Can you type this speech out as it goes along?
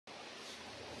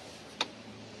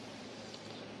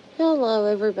Hello,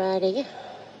 everybody.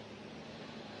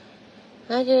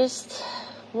 I just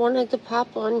wanted to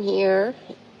pop on here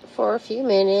for a few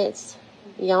minutes.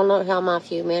 Y'all know how my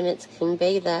few minutes can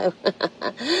be, though.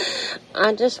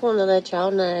 I just want to let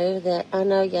y'all know that I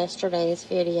know yesterday's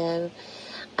video,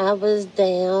 I was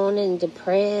down and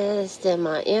depressed, and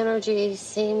my energy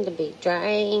seemed to be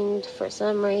drained for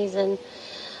some reason.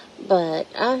 But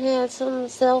I had some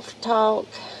self-talk.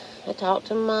 I talked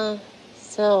to myself,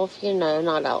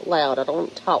 not out loud. I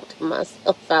don't talk to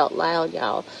myself out loud,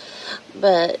 y'all.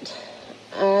 But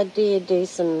I did do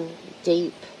some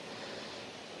deep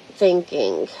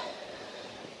thinking.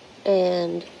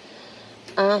 And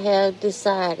I have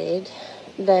decided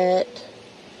that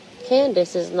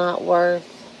Candace is not worth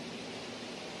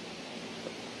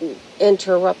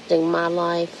interrupting my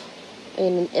life.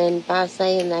 And by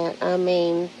saying that, I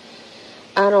mean,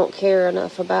 I don't care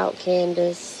enough about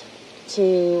Candace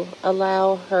to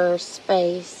allow her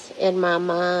space in my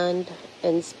mind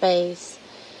and space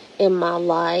in my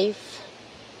life.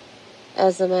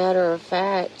 As a matter of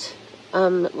fact,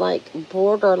 I'm like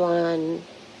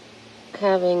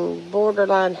having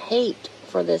borderline hate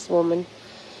for this woman.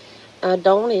 I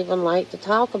don't even like to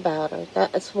talk about her.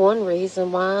 That's one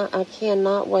reason why I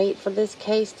cannot wait for this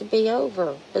case to be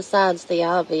over, besides the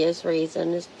obvious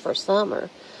reason is for summer.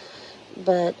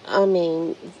 But, I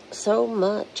mean, so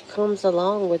much comes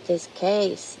along with this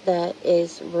case that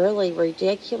is really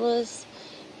ridiculous.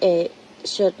 It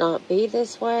should not be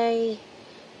this way.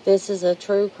 This is a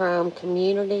true crime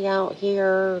community out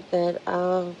here that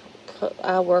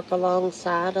I work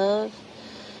alongside of,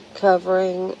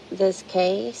 covering this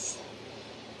case.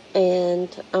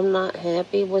 And I'm not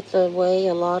happy with the way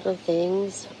a lot of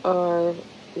things are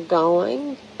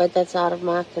going, but that's out of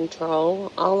my control.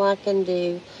 All I can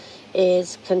do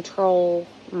is control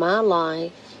my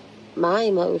life, my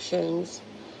emotions,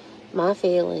 my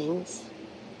feelings,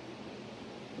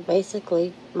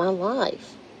 basically my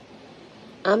life.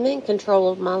 I'm in control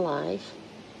of my life.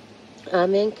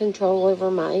 I'm in control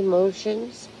over my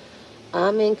emotions.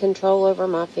 I'm in control over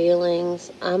my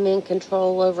feelings. I'm in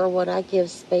control over what I give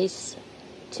space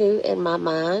to in my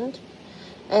mind,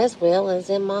 as well as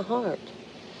in my heart.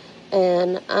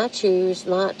 And I choose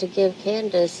not to give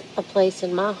Candace a place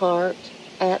in my heart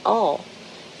at all.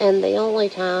 And the only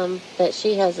time that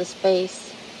she has a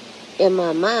space in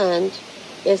my mind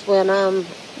is when I'm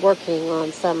working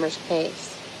on Summer's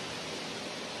case.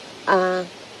 I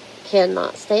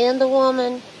cannot stand the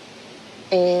woman,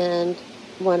 and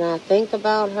when I think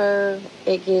about her,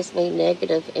 it gives me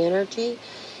negative energy.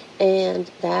 And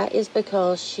that is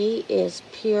because she is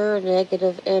pure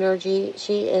negative energy.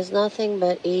 She is nothing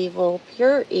but evil,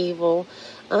 pure evil.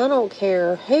 I don't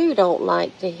care who don't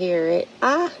like to hear it.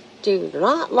 I do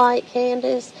not like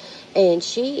Candace, and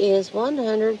she is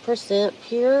 100%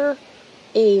 pure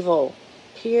evil.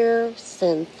 Pure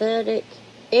synthetic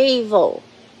evil.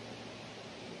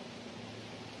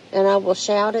 And I will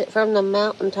shout it from the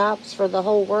mountaintops for the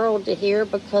whole world to hear,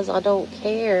 because I don't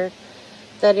care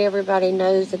that everybody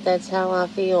knows that that's how I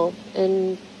feel.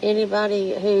 And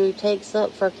anybody who takes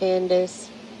up for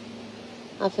Candace,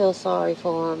 I feel sorry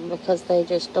for them, because they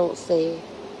just don't see.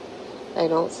 They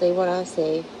don't see what I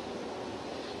see.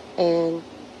 And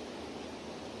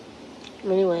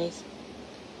anyways,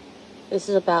 this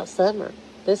is about Summer.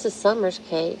 This is Summer's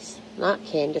case, not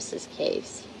Candace's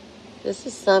case. This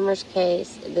is Summer's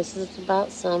case. This is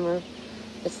about Summer.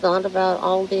 It's not about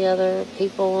all the other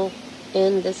people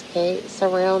in this case,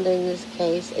 surrounding this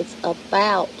case. It's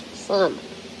about Summer.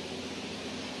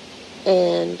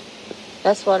 And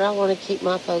that's what I want to keep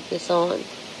my focus on.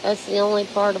 That's the only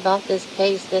part about this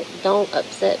case that don't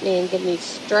upset me and give me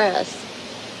stress,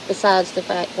 besides the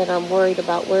fact that I'm worried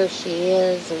about where she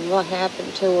is and what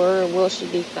happened to her and will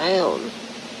she be found.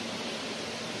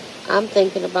 I'm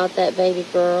thinking about that baby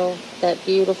girl, that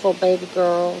beautiful baby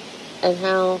girl, and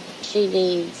how she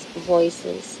needs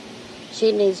voices.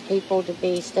 She needs people to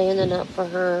be standing up for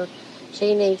her.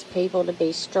 She needs people to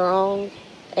be strong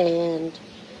and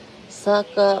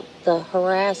suck up the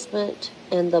harassment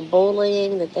and the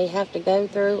bullying that they have to go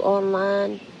through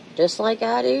online, just like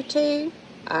I do too.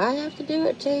 I have to do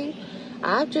it too.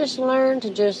 I've just learned to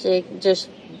just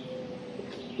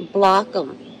block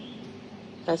them.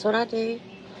 That's what I do.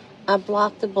 I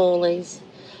block the bullies.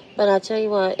 But I tell you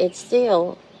what, it's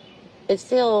still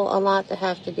a lot to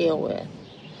have to deal with.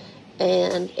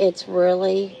 And it's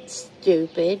really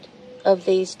stupid of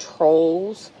these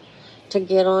trolls to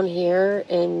get on here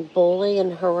and bully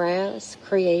and harass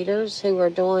creators who are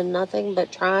doing nothing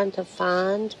but trying to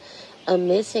find a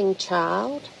missing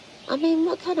child. I mean,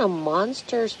 what kind of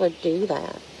monsters would do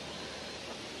that?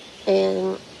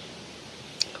 And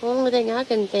The only thing I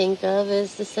can think of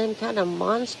is the same kind of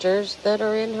monsters that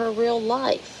are in her real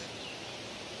life.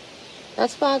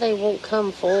 That's why they won't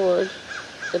come forward.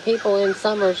 The people in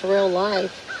Summer's real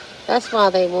life, that's why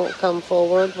they won't come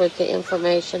forward with the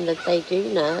information that they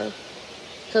do know.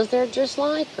 Because they're just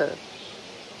like her.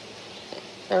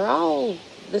 They're all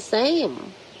the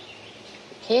same.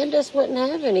 Candace wouldn't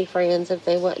have any friends if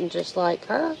they wasn't just like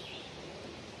her.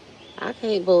 I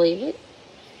can't believe it.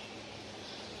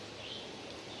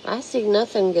 I see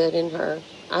nothing good in her.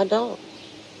 I don't.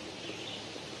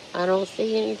 I don't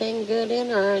see anything good in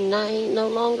her, and I ain't no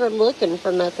longer looking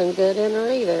for nothing good in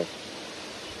her either.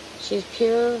 She's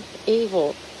pure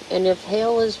evil. And if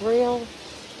hell is real,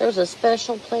 there's a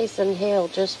special place in hell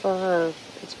just for her.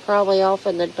 It's probably off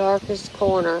in the darkest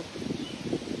corner.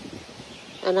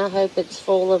 And I hope it's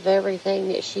full of everything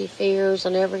that she fears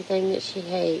and everything that she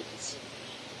hates.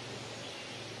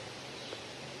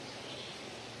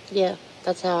 Yeah,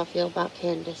 that's how I feel about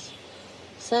Candace.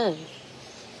 So,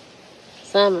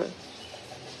 Summer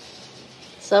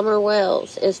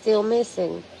Wells is still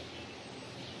missing.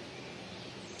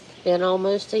 It's been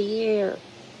almost a year.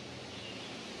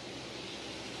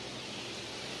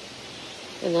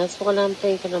 And that's what I'm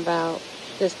thinking about.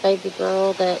 This baby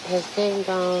girl that has been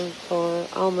gone for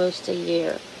almost a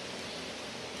year.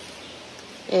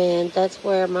 And that's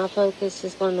where my focus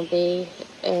is going to be.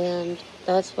 And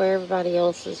that's where everybody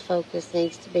else's focus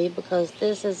needs to be, because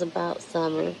this is about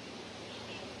Summer.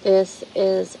 This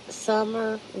is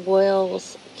Summer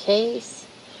Wells' case.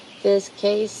 This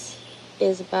case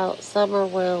is about Summer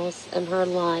Wells and her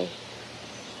life.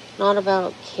 Not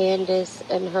about Candace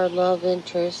and her love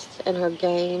interest and her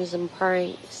games and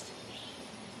pranks.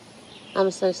 I'm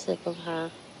so sick of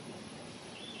her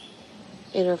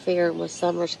interfering with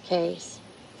Summer's case.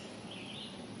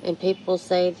 And people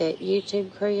say that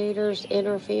YouTube creators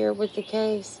interfere with the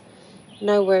case.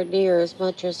 Nowhere near as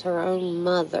much as her own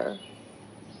mother.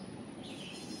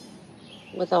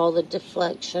 With all the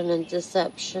deflection and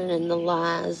deception and the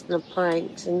lies and the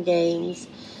pranks and games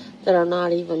that are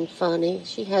not even funny.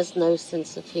 She has no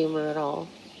sense of humor at all.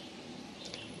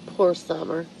 Poor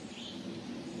Summer.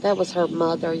 That was her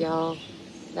mother, y'all.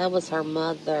 That was her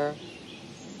mother.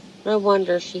 No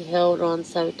wonder she held on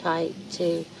so tight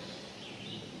to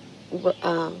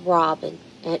Robin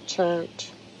at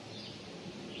church.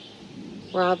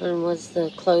 Robin was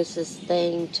the closest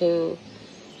thing to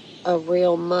a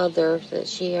real mother that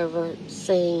she ever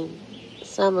seen.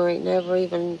 Summer ain't never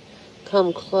even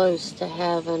come close to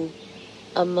having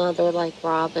a mother like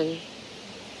Robin.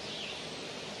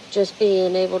 Just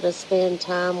being able to spend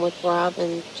time with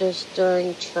Robin just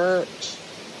during church.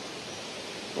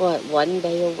 One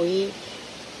day a week?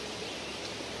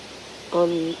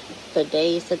 On the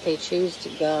days that they choose to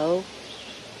go.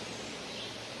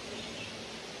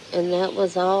 And that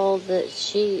was all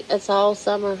that's all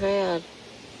Summer had.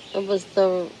 It was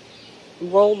the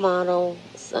role model.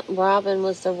 Robin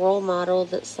was the role model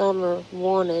that Summer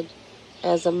wanted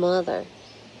as a mother.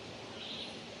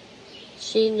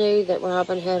 She knew that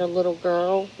Robin had a little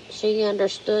girl. She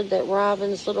understood that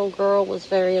Robin's little girl was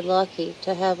very lucky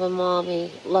to have a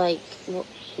mommy like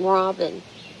Robin.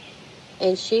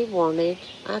 And she wanted,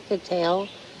 I could tell,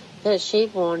 that she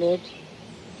wanted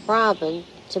Robin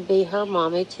to be her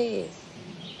mommy too.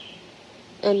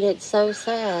 And it's so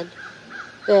sad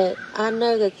that I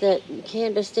know that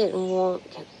Candace didn't want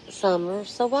Summer,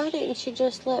 so why didn't she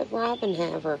just let Robin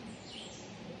have her?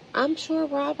 I'm sure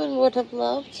Robin would have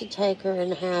loved to take her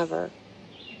and have her.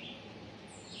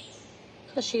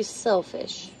 Because she's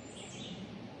selfish.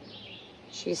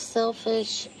 She's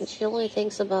selfish, and she only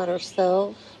thinks about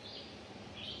herself.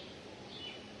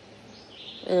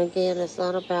 And again, it's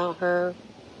not about her.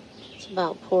 It's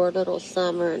about poor little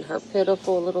Summer and her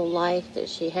pitiful little life that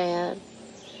she had.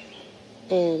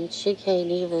 And she can't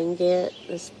even get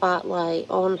the spotlight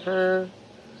on her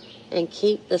and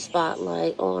keep the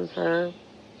spotlight on her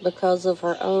because of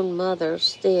her own mother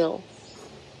still.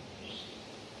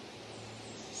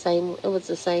 It was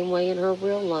the same way in her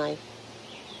real life.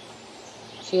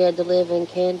 She had to live in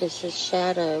Candace's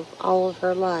shadow all of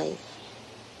her life.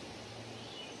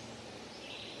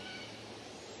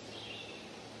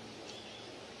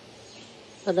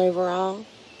 But overall,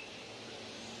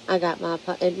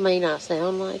 it may not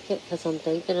sound like it because I'm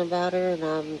thinking about her and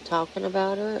I'm talking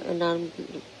about her, and I'm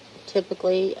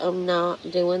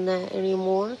not doing that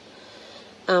anymore.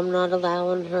 I'm not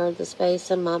allowing her the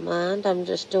space in my mind. I'm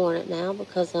just doing it now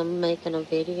because I'm making a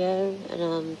video and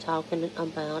I'm talking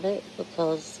about it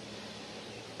because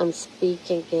I'm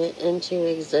speaking it into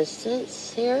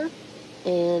existence here.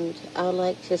 And I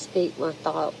like to speak my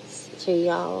thoughts to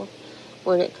y'all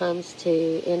when it comes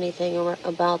to anything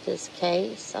about this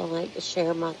case. I like to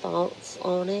share my thoughts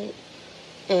on it,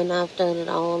 and I've done it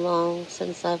all along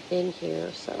since I've been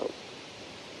here, so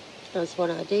that's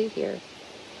what I do here.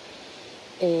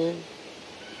 And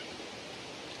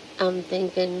I'm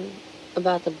thinking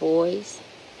about the boys.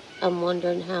 I'm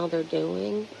wondering how they're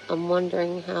doing. I'm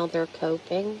wondering how they're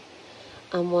coping.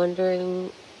 I'm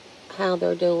wondering how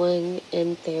they're doing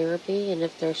in therapy, and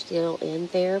if they're still in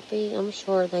therapy. I'm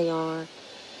sure they are,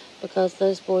 because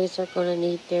those boys are going to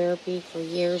need therapy for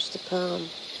years to come,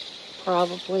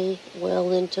 probably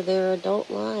well into their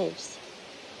adult lives,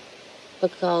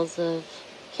 because of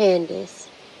Candace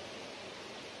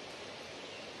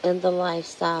and the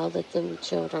lifestyle that them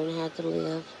children had to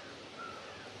live.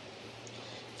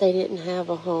 They didn't have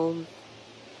a home.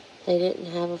 They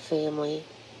didn't have a family.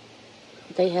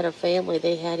 They had a family.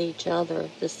 They had each other.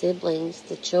 The siblings,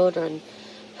 the children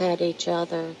had each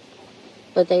other,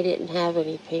 but they didn't have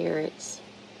any parents.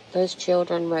 Those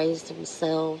children raised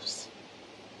themselves.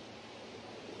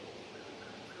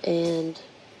 And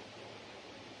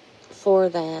for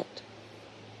that,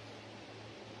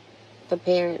 the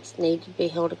parents need to be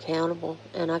held accountable,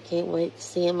 and I can't wait to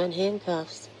see them in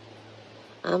handcuffs.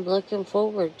 I'm looking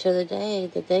forward to the day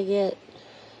that they get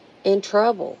in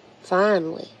trouble,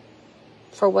 finally,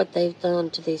 for what they've done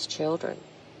to these children.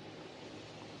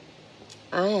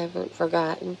 I haven't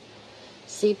forgotten.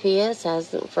 CPS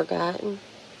hasn't forgotten.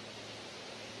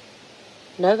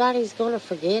 Nobody's going to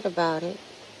forget about it.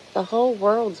 The whole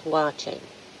world's watching.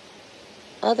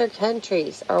 Other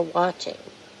countries are watching.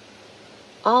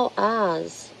 All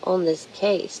eyes on this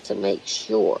case to make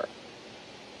sure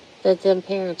that them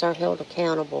parents are held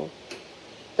accountable.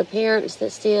 The parents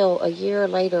that still, a year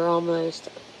later almost,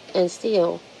 and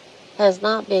still has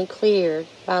not been cleared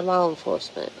by law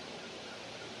enforcement.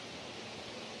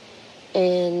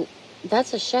 And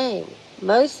that's a shame.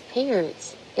 Most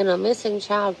parents in a missing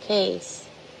child case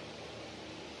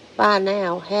by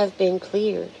now have been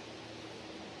cleared.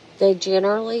 They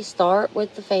generally start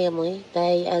with the family.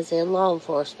 They, as in law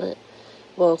enforcement,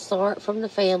 will start from the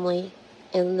family,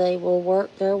 and they will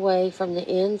work their way from the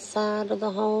inside of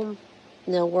the home,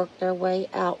 and they'll work their way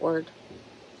outward.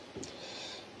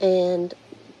 And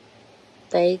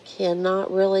they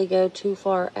cannot really go too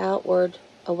far outward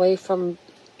away from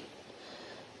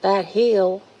that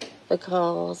hill,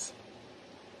 because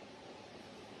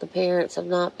the parents have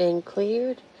not been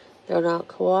cleared. They're not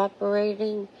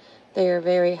cooperating. They are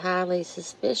very highly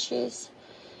suspicious,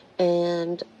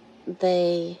 and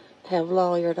they have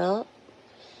lawyered up,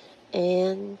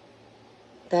 and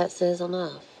that says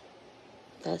enough.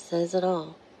 That says it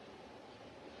all.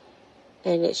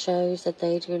 And it shows that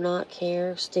they do not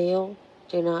care, still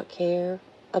do not care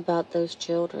about those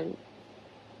children.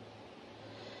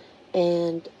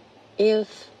 And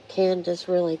if Candace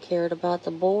really cared about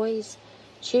the boys,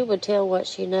 she would tell what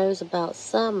she knows about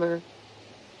Summer,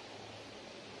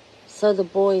 so the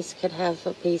boys could have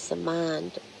a peace of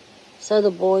mind, so the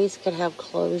boys could have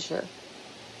closure.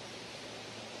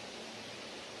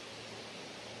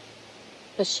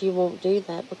 But she won't do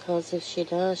that, because if she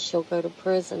does, she'll go to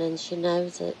prison, and she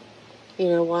knows it. You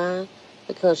know why?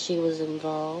 Because she was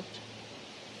involved.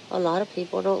 A lot of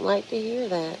people don't like to hear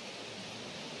that.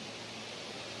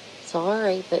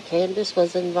 Sorry, but Candace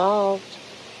was involved.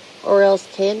 Or else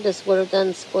Candace would have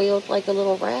done squealed like a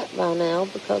little rat by now,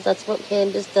 because that's what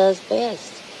Candace does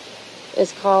best,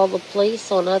 is call the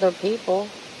police on other people.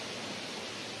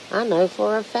 I know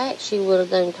for a fact she would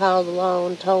have done called the law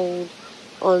and told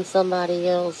on somebody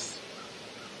else,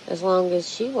 as long as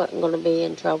she wasn't going to be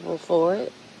in trouble for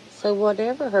it. So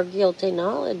whatever her guilty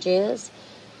knowledge is,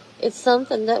 it's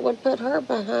something that would put her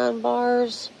behind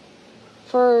bars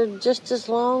for just as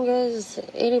long as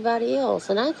anybody else.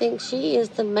 And I think she is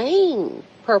the main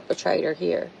perpetrator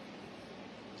here.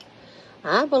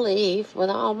 I believe with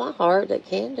all my heart that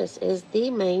Candace is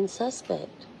the main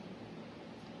suspect.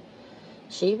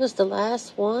 She was the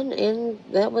last one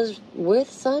that was with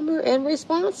Summer and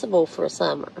responsible for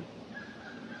Summer,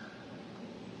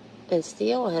 and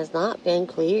still has not been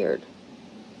cleared.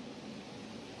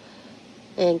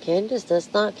 And Candace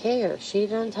does not care. She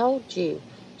done told you.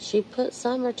 She put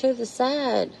Summer to the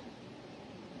side.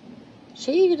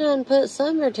 She done put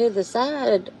Summer to the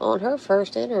side on her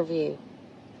first interview.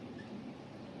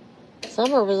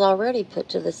 Summer was already put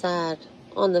to the side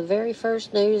on the very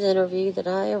first news interview that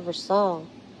I ever saw.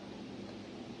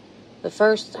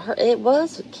 It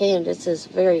was Candace's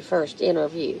very first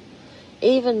interview,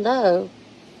 even though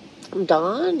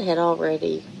Dawn had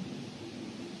already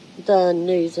done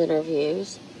news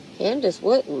interviews. Candace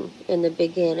wouldn't in the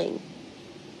beginning.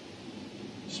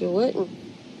 She wouldn't.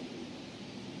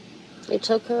 It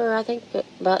took her, I think,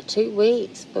 about 2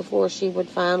 weeks before she would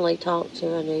finally talk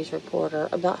to a news reporter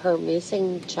about her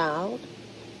missing child.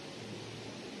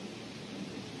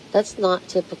 That's not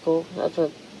typical of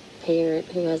a parent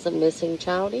who has a missing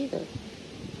child either.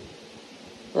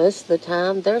 Most of the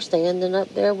time, they're standing up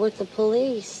there with the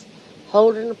police,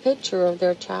 holding a picture of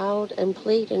their child and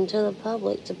pleading to the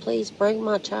public to please bring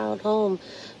my child home.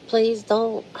 Please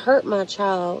don't hurt my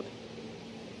child.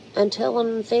 And telling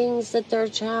them things that their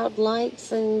child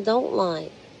likes and don't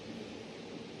like.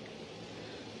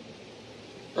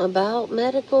 About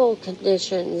medical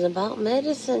conditions, about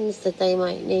medicines that they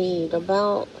might need,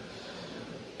 about,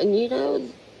 and you know,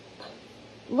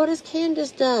 what has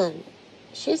Candace done?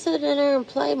 She sat in there and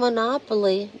played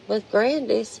Monopoly with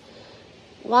Grandis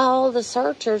while all the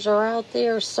searchers are out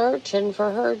there searching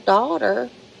for her daughter.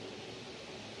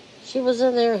 She was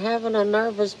in there having a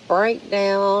nervous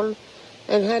breakdown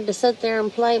and had to sit there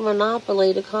and play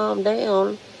Monopoly to calm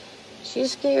down.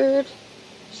 She's scared.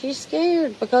 She's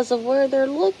scared because of where they're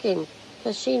looking.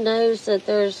 Because she knows that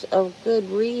there's a good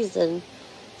reason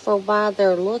for why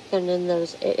they're looking in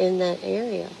that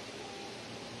area.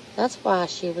 That's why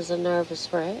she was a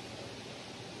nervous wreck.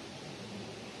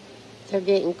 They're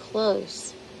getting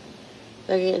close.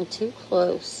 They're getting too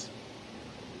close.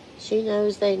 She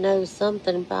knows they know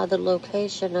something by the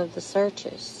location of the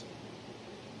searches.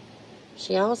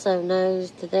 She also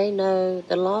knows that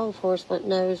the law enforcement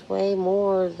knows way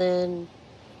more than,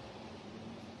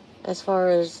 as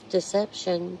far as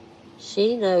deception,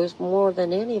 she knows more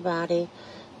than anybody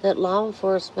that law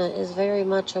enforcement is very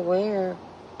much aware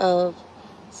of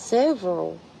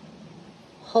several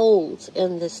holes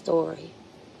in this story.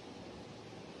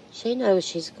 She knows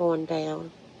she's going down.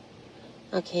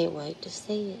 I can't wait to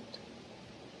see it.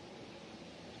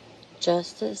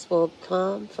 Justice will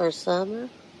come for Summer.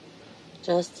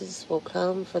 Justice will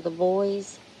come for the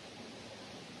boys.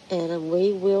 And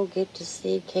we will get to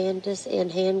see Candace in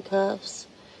handcuffs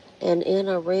and in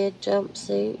a red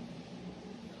jumpsuit.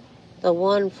 The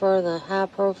one for the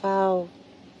high-profile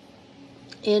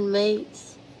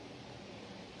inmates.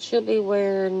 She'll be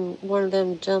wearing one of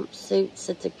them jumpsuits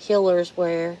that the killers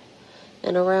wear.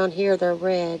 And around here they're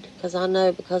red. Because I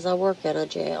know, because I work at a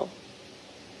jail.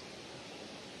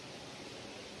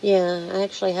 Yeah, I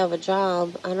actually have a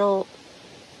job. I don't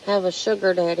have a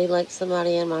sugar daddy like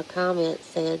somebody in my comments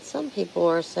said. Some people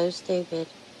are so stupid.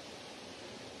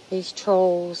 These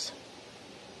trolls.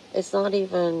 It's not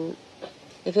even...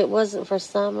 If it wasn't for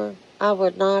Summer, I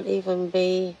would not even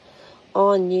be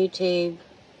on YouTube,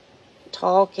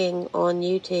 talking on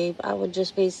YouTube. I would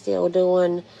just be still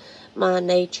doing my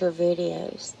nature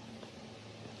videos.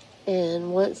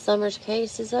 And once Summer's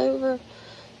case is over,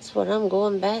 that's what I'm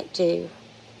going back to.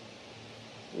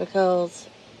 Because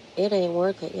it ain't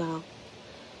worth it, y'all.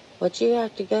 What you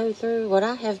have to go through, what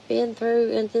I have been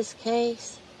through in this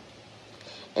case.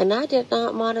 And I did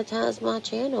not monetize my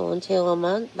channel until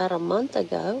about a month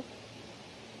ago.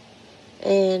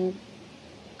 And,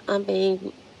 I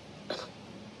mean,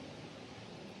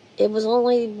 it was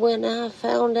only when I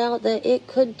found out that it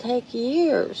could take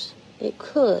years. It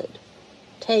could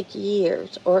take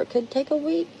years. Or it could take a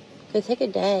week. It could take a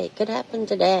day. It could happen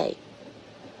today.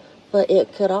 But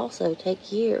it could also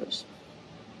take years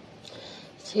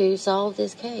to solve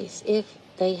this case if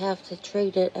they have to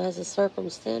treat it as a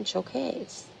circumstantial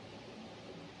case.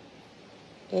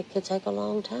 It could take a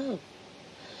long time.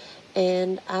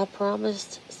 And I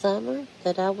promised Summer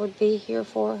that I would be here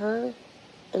for her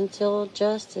until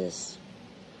justice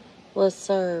was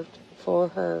served for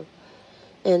her.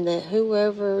 And that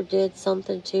whoever did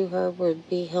something to her would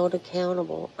be held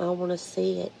accountable. I want to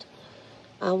see it.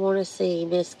 I want to see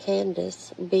Miss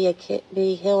Candace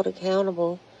be held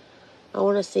accountable. I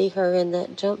want to see her in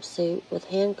that jumpsuit with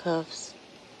handcuffs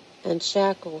and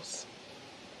shackles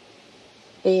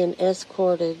being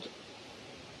escorted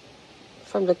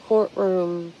from the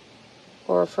courtroom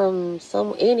or from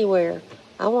anywhere.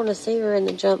 I want to see her in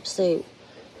the jumpsuit.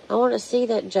 I want to see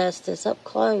that justice up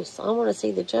close. I want to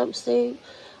see the jumpsuit.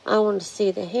 I want to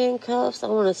see the handcuffs. I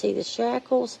want to see the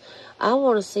shackles. I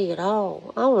want to see it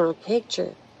all. I want a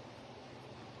picture.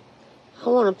 I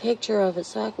want a picture of it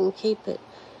so I can keep it.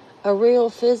 A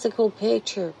real physical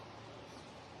picture.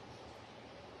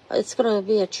 It's going to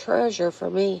be a treasure for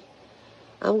me.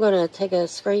 I'm going to take a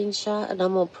screenshot and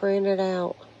I'm going to print it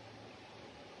out.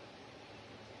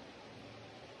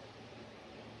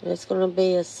 And it's going to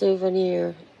be a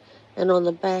souvenir. And on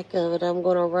the back of it, I'm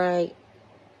going to write,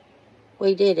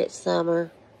 "We did it,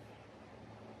 Summer.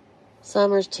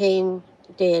 Summer's team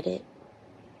did it.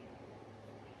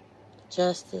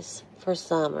 Justice for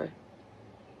Summer."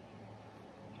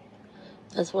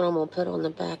 That's what I'm going to put on the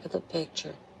back of the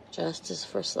picture. Justice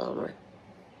for Summer.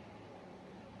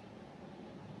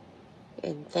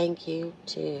 And thank you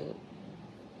to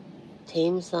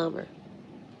Team Summer.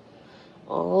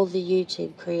 All the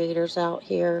YouTube creators out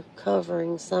here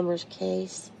covering Summer's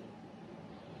case.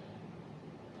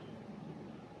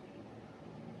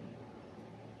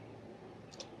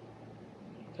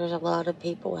 There's a lot of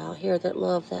people out here that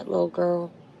love that little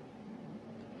girl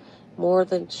more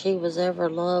than she was ever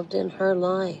loved in her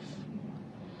life.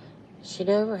 She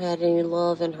never had any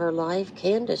love in her life.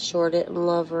 Candace sure didn't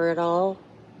love her at all.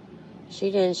 She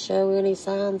didn't show any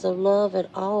signs of love at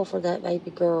all for that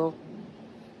baby girl.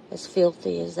 As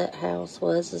filthy as that house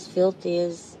was, as filthy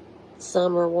as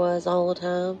Summer was all the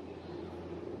time.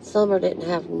 Summer didn't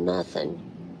have nothing.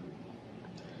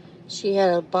 She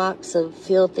had a box of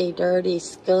filthy, dirty,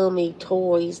 scummy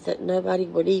toys that nobody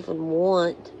would even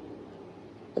want.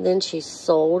 And then she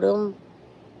sold them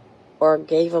or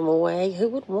gave them away. Who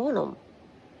would want them?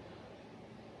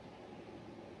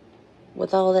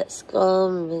 With all that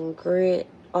scum and grit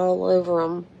all over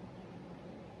them.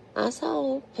 I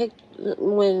saw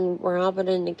when Robin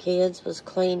and the kids was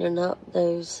cleaning up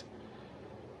those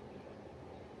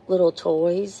little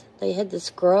toys. They had to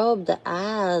scrub the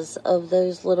eyes of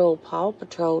those little Paw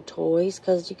Patrol toys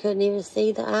because you couldn't even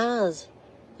see the eyes.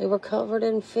 They were covered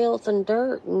in filth and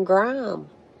dirt and grime.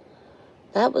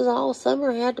 That was all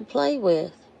Summer had to play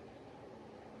with.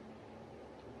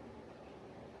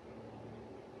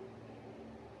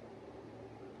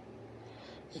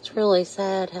 It's really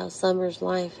sad how Summer's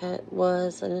life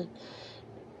was and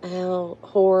how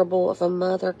horrible of a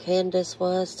mother Candace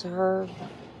was to her.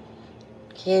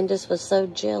 Candace was so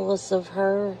jealous of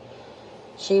her.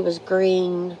 She was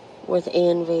green with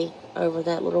envy over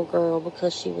that little girl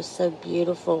because she was so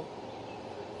beautiful.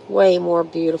 Way more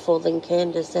beautiful than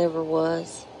Candace ever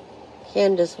was.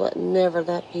 Candace was never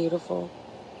that beautiful.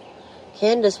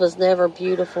 Candace was never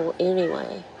beautiful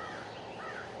anyway.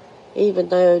 Even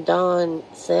though Don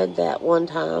said that one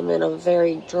time in a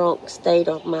very drunk state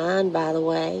of mind, by the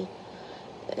way,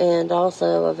 and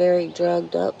also a very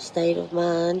drugged up state of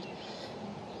mind.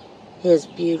 His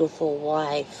beautiful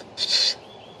wife.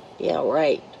 Yeah,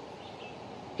 right.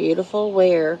 Beautiful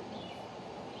where?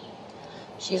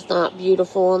 She's not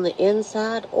beautiful on the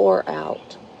inside or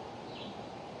out.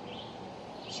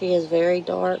 She is very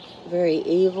dark, very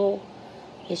evil,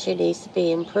 and she needs to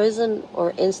be in prison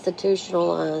or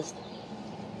institutionalized.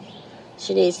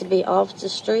 She needs to be off the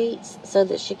streets so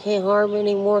that she can't harm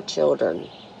any more children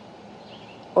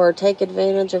or take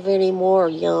advantage of any more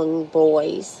young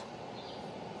boys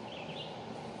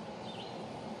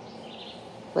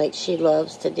like she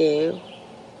loves to do.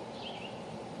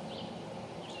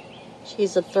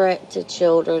 She's a threat to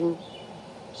children.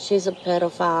 She's a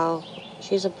pedophile.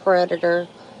 She's a predator,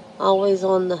 always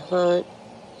on the hunt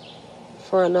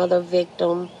for another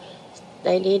victim.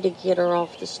 They need to get her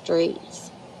off the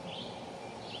streets.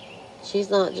 She's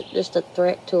not just a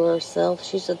threat to herself.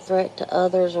 She's a threat to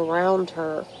others around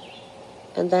her.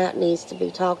 And that needs to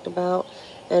be talked about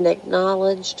and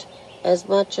acknowledged. As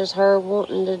much as her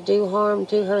wanting to do harm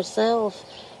to herself,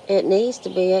 it needs to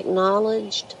be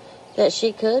acknowledged that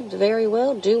she could very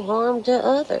well do harm to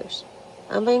others.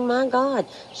 I mean, my God,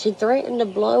 she threatened to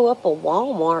blow up a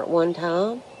Walmart one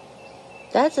time.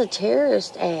 That's a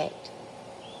terrorist act.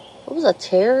 It was a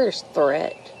terrorist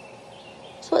threat.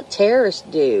 That's what terrorists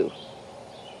do.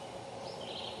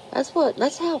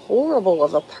 That's how horrible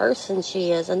of a person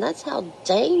she is, and that's how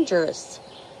dangerous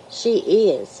she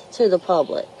is to the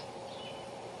public.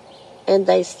 And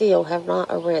they still have not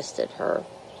arrested her.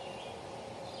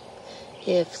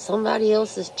 If somebody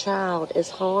else's child is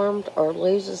harmed or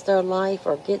loses their life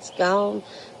or gets gone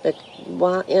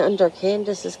while under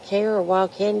Candace's care or while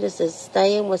Candace is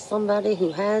staying with somebody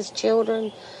who has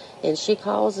children and she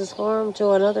causes harm to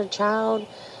another child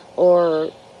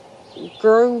or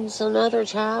grooms another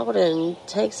child and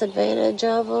takes advantage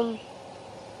of them,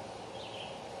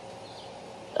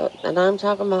 and I'm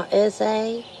talking about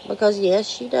SA, because yes,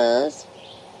 she does.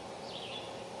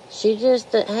 She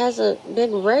just hasn't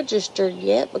been registered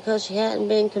yet because she hadn't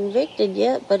been convicted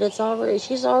yet, but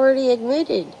she's already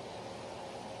admitted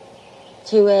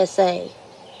to SA.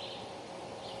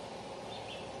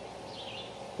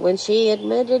 When she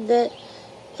admitted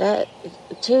that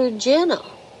to Jenna,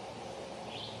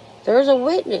 there's a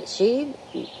witness.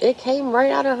 It came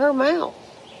right out of her mouth.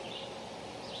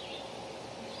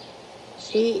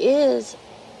 She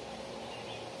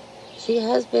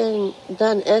has been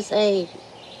done SA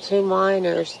to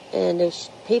minors, and if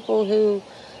people who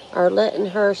are letting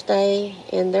her stay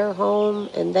in their home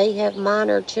and they have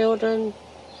minor children,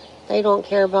 they don't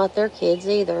care about their kids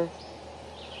either.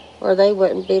 or they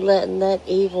wouldn't be letting that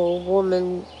evil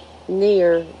woman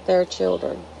near their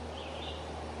children.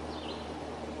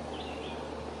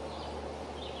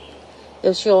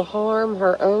 If she'll harm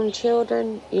her own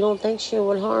children, you don't think she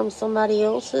would harm somebody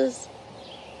else's?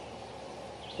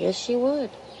 Yes, she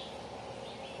would.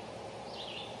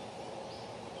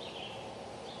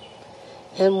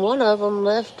 And one of them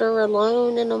left her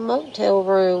alone in a motel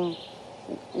room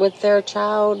with their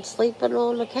child sleeping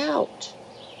on the couch.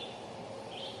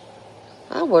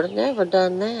 I would have never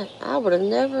done that. I would have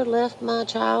never left my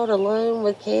child alone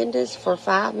with Candace for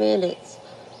 5 minutes.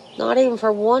 Not even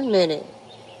for 1 minute.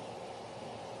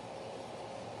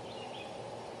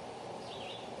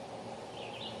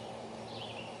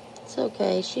 It's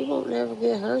okay. She won't never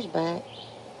get hers back.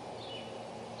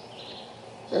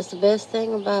 That's the best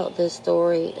thing about this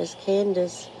story is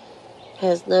Candace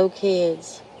has no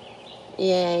kids.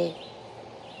 Yay.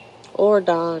 Or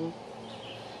Don.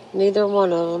 Neither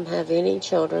one of them have any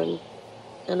children.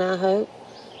 And I hope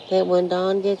that when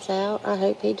Don gets out, I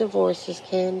hope he divorces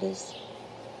Candace.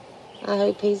 I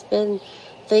hope he's been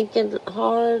thinking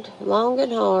hard, long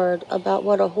and hard, about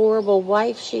what a horrible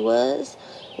wife she was,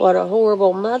 what a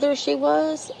horrible mother she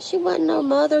was. She wasn't no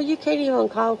mother. You can't even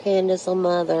call Candace a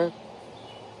mother.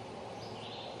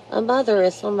 A mother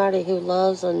is somebody who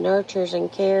loves and nurtures and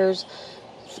cares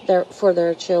for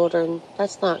their children.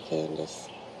 That's not Candace.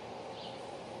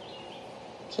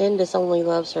 Candace only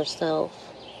loves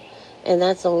herself. And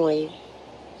that's only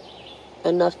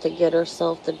enough to get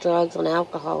herself the drugs and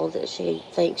alcohol that she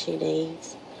thinks she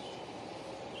needs.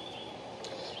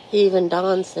 Even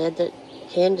Don said that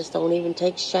Candace don't even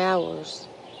take showers.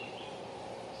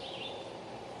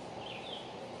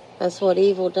 That's what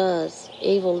evil does.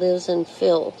 Evil lives in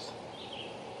filth.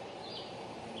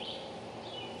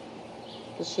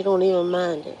 And she don't even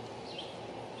mind it.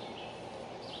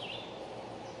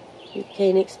 You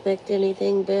can't expect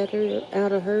anything better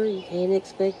out of her. You can't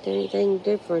expect anything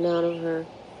different out of her.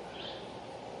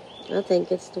 I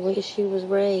think it's the way she was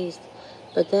raised.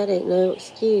 But that ain't no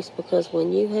excuse, because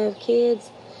when you have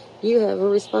kids, you have a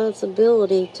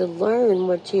responsibility to learn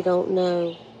what you don't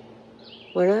know.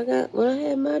 When I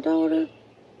had my daughter,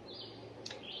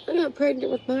 I got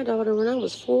pregnant with my daughter when I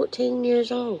was 14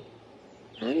 years old.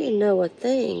 I didn't know a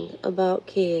thing about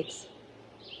kids.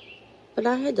 But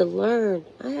I had to learn.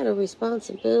 I had a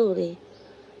responsibility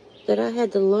that I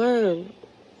had to learn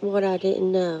what I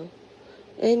didn't know.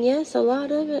 And yes, a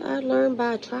lot of it I learned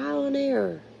by trial and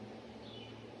error.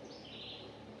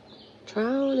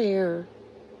 Trial and error.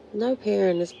 No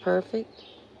parent is perfect.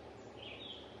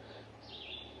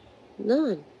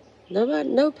 None.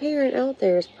 No parent out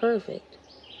there is perfect.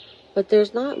 But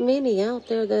there's not many out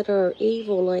there that are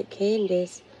evil like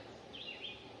Candace.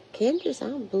 Candace,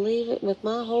 I believe it with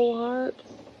my whole heart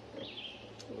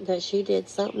that she did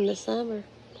something this summer.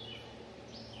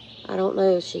 I don't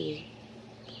know if she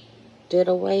did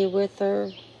away with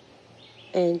her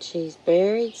and she's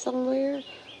buried somewhere,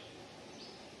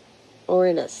 or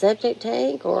in a septic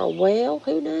tank or a well.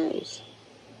 Who knows?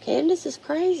 Candace is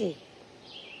crazy.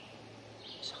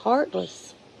 She's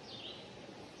heartless.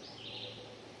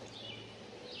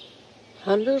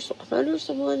 Hunter's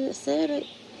the one that said it.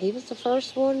 He was the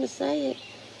first one to say it.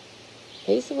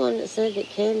 He's the one that said that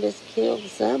Candace killed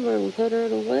Summer and put her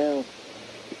in a well.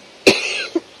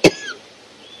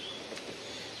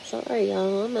 Sorry,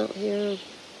 y'all. I'm out here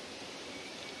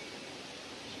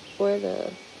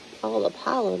where all the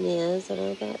pollen is, and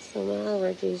I got some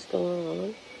allergies going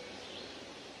on.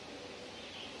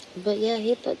 But yeah,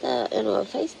 he put that in a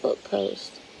Facebook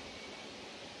post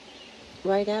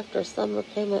right after Summer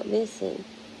came up missing.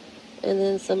 And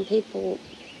then some people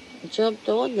jumped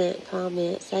on that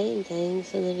comment saying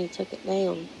things, and then he took it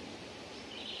down.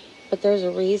 But there's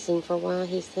a reason for why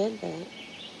he said that.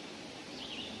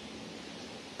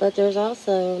 But there's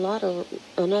also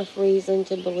enough reason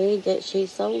to believe that she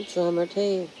sold Summer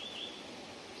too.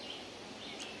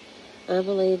 I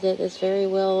believe that it's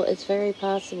very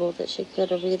possible that she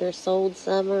could have either sold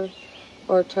Summer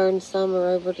or turned Summer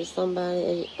over to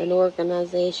somebody, an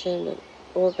organization, an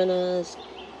organized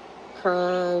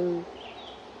crime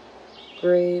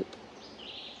group,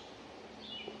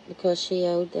 because she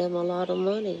owed them a lot of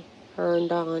money, her and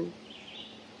Don.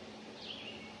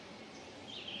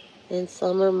 And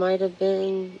Summer might have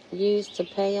been used to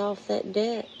pay off that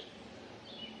debt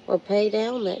or pay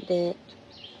down that debt.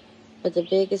 But the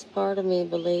biggest part of me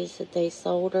believes that they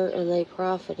sold her and they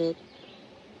profited.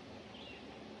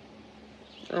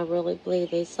 I really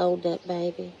believe they sold that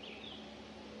baby.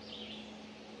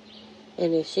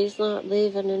 And if she's not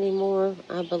living anymore,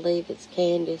 I believe it's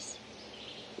Candace.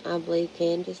 I believe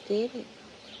Candace did it.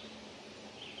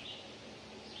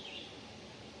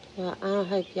 Well, I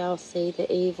hope y'all see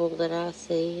the evil that I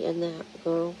see in that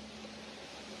girl.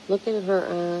 Look at her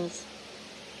eyes.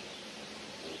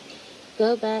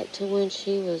 Go back to when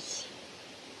she was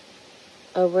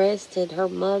arrested, her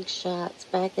mug shots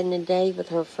back in the day with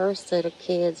her first set of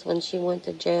kids when she went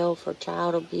to jail for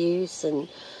child abuse and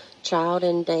child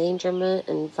endangerment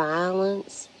and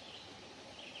violence.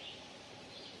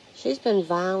 She's been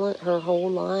violent her whole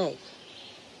life.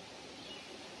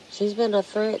 She's been a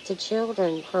threat to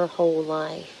children her whole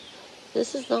life.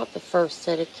 This is not the first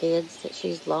set of kids that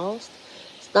she's lost.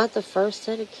 It's not the first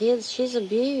set of kids she's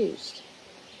abused.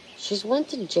 She's went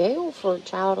to jail for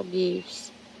child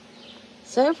abuse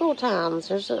several times.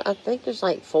 I think there's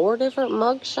like 4 different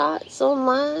mug shots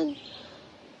online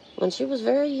when she was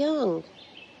very young.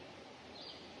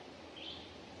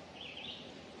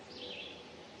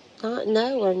 Not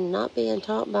knowing, not being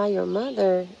taught by your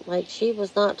mother, like she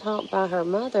was not taught by her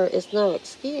mother, is no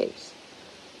excuse.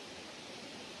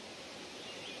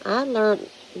 I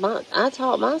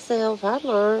taught myself,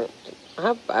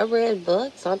 I read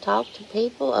books, I talked to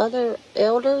people, other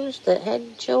elders that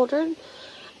had children.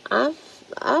 I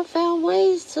found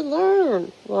ways to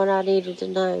learn what I needed to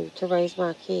know to raise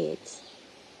my kids.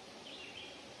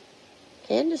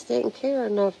 Candace didn't care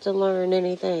enough to learn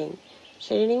anything.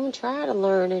 She didn't even try to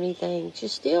learn anything. She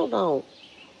still don't.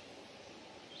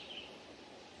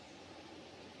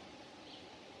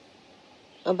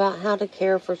 About how to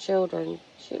care for children.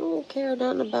 She don't care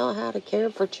nothing about how to care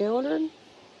for children.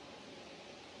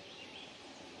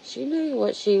 She knew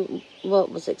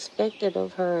what was expected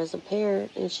of her as a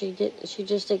parent, and she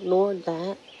just ignored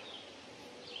that.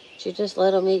 She just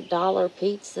let them eat dollar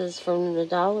pizzas from the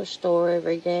dollar store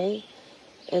every day.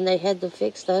 And they had to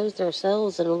fix those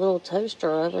themselves in a little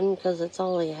toaster oven because that's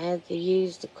all they had to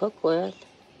use to cook with.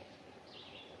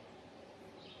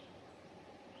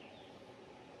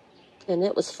 And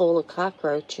it was full of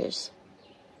cockroaches.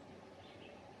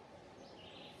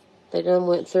 They done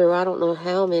went through I don't know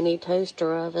how many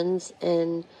toaster ovens,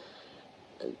 and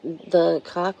the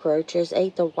cockroaches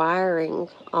ate the wiring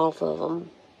off of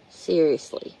them.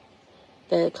 Seriously.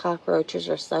 The cockroaches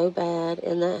are so bad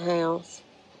in that house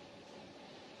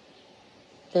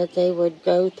that they would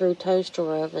go through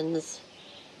toaster ovens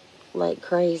like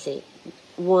crazy.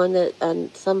 One that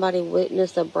somebody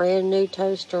witnessed a brand new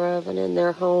toaster oven in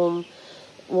their home.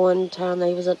 One time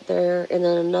they was up there, and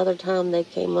then another time they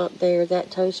came up there, that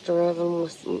toaster oven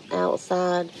was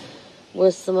outside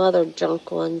with some other junk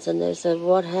ones, and they said,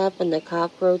 what happened? The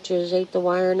cockroaches ate the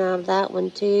wiring out of that one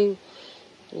too?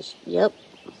 Yep.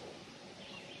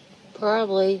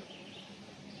 Probably.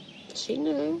 She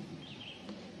knew.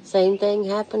 Same thing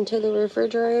happened to the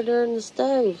refrigerator and the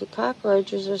stove. The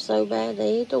cockroaches are so bad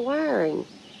they eat the wiring.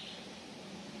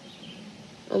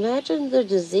 Imagine the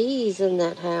disease in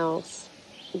that house.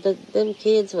 Them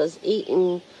kids was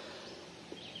eating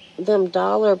them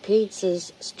dollar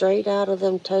pizzas straight out of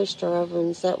them toaster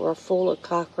ovens that were full of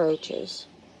cockroaches.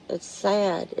 It's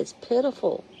sad. It's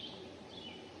pitiful.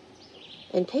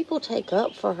 And people take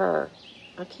up for her.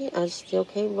 I still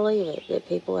can't believe it that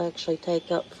people actually take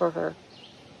up for her.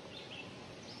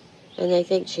 And they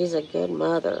think she's a good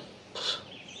mother.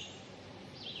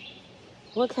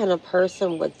 What kind of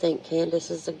person would think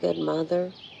Candace is a good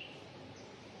mother?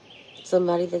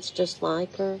 Somebody that's just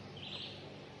like her?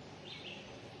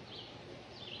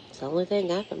 It's the only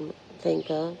thing I can think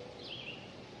of.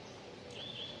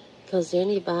 Because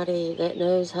anybody that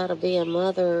knows how to be a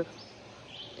mother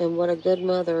and what a good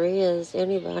mother is,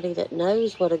 anybody that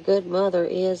knows what a good mother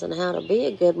is and how to be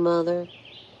a good mother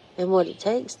and what it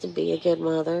takes to be a good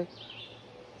mother,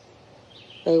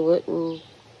 they wouldn't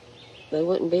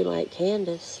be like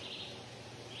Candace.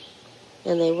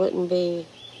 And they wouldn't be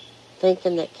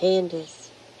thinking that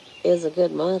Candace is a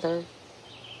good mother.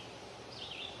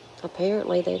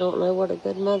 Apparently they don't know what a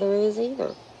good mother is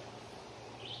either.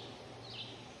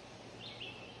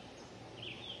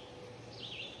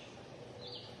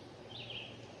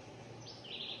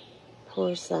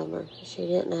 Poor Summer. She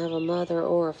didn't have a mother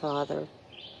or a father.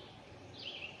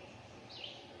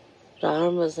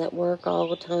 Don was at work all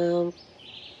the time.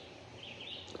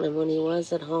 And when he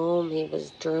was at home, he was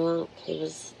drunk. He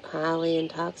was highly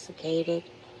intoxicated.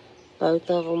 Both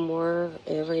of them were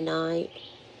every night.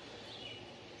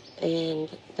 And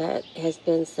that has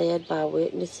been said by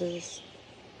witnesses,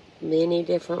 many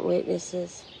different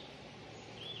witnesses.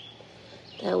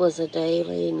 That was a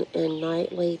daily and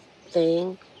nightly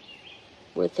thing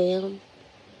with them.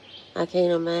 I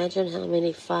can't imagine how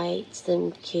many fights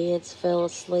them kids fell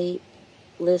asleep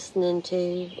listening to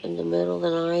in the middle of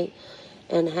the night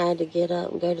and had to get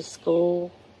up and go to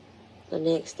school the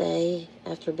next day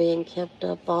after being kept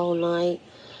up all night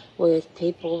with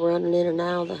people running in and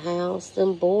out of the house.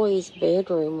 Them boys'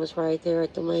 bedroom was right there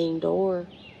at the main door.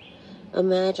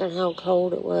 Imagine how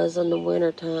cold it was in the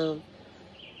wintertime.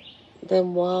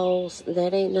 Them walls,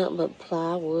 that ain't nothing but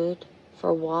plywood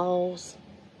for walls.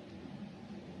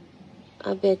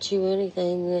 I bet you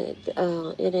anything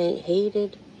that it ain't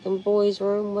heated. Them boys'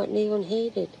 room wasn't even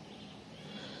heated.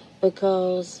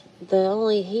 Because the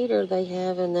only heater they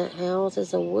have in that house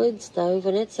is a wood stove,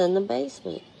 and it's in the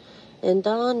basement. And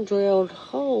Don drilled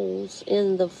holes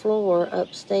in the floor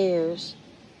upstairs,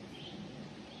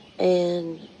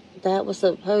 and that was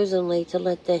supposedly to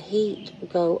let the heat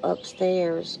go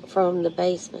upstairs from the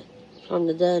basement, from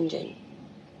the dungeon.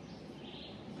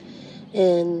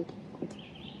 And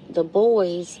the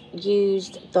boys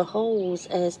used the holes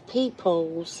as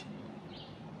peepholes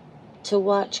to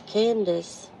watch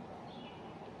Candace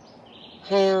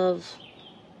have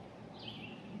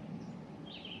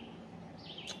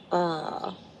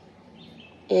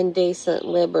indecent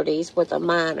liberties with a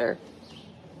minor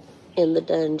in the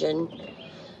dungeon.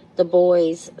 The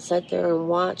boys sat there and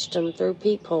watched them through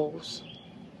peepholes.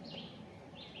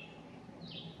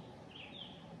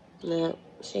 No,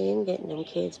 she ain't getting them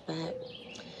kids back.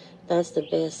 That's the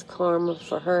best karma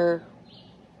for her.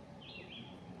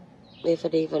 If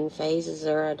it even phases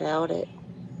her, I doubt it.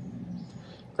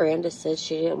 Granda said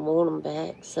she didn't want them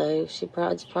back, so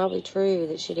it's probably true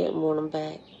that she didn't want them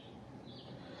back.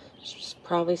 She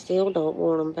probably still don't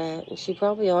want them back. And she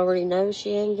probably already knows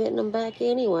she ain't getting them back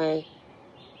anyway.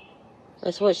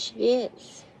 That's what she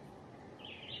gets.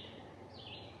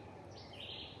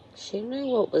 She knew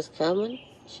what was coming.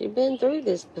 She'd been through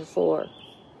this before.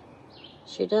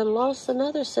 She done lost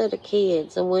another set of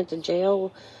kids and went to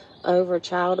jail over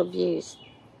child abuse.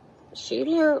 She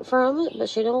learned from it, but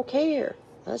she don't care.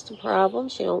 That's the problem.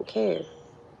 She don't care.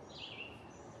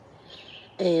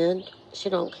 And she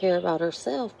don't care about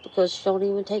herself because she don't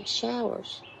even take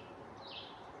showers.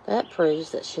 That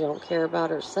proves that she don't care about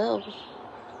herself.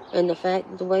 And the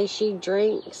fact the way she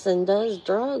drinks and does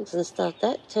drugs and stuff,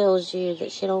 that tells you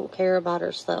that she don't care about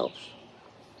herself.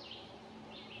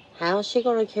 How is she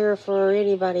going to care for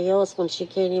anybody else when she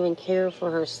can't even care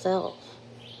for herself?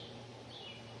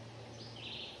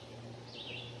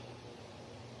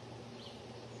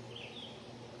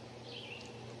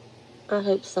 I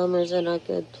hope Summer's in a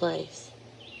good place.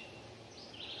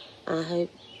 I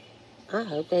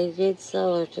hope they did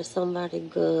sell her to somebody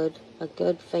good, a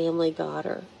good family got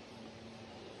her.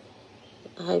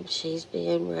 I hope she's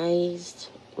being raised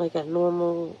like a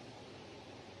normal,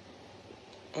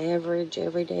 average,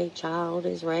 everyday child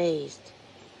is raised,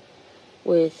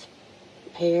 with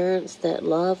parents that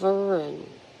love her and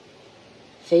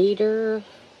feed her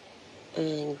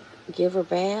and give her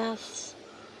baths.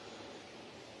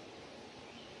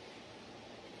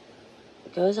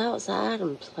 Goes outside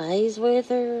and plays with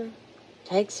her,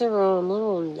 takes her on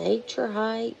little nature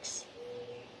hikes.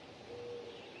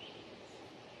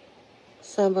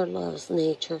 Summer loves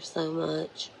nature so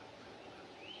much.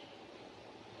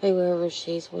 Whoever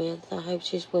she's with, I hope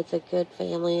she's with a good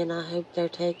family, and I hope they're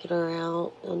taking her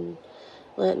out and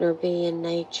letting her be in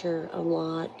nature a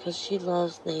lot, because she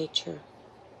loves nature.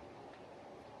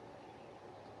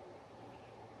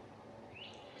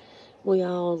 We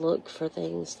all look for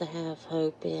things to have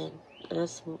hope in.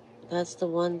 That's the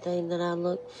one thing that I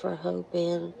look for hope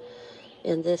in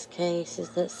this case, is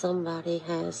that somebody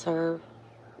has her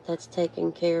that's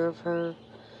taking care of her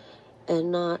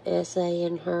and not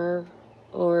essaying her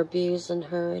or abusing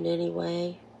her in any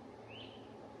way.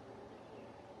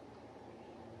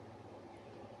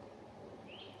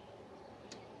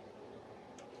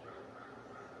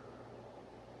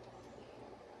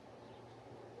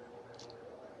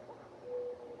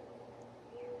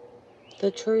 The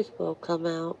truth will come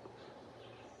out.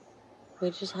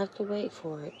 We just have to wait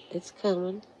for it. It's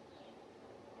coming.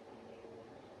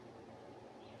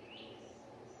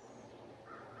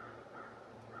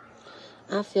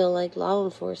 I feel like law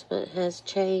enforcement has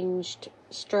changed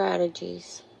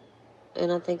strategies,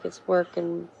 and I think it's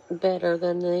working better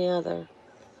than the other.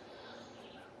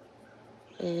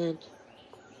 And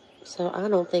so I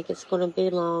don't think it's going to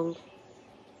be long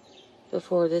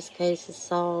before this case is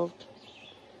solved.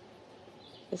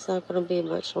 It's not going to be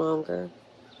much longer.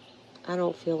 I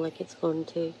don't feel like it's going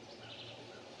to.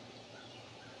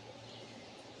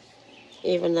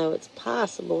 Even though it's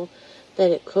possible that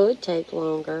it could take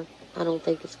longer, I don't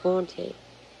think it's going to.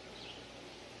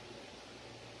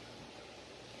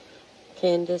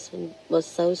 Candace was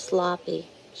so sloppy.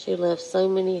 She left so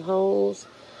many holes,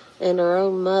 and her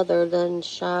own mother done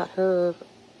shot her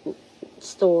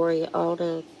story all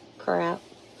to crap,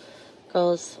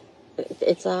 because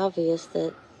it's obvious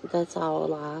that That's all a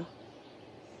lie.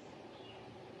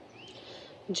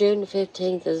 June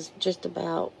 15th is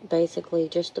basically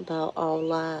just about all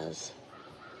lies.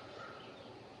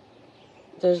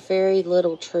 There's very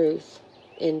little truth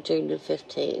in June the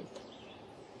 15th.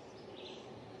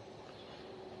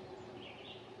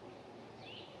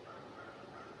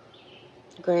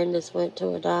 Grandis went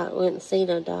and seen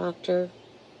a doctor.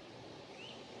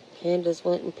 Candace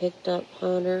went and picked up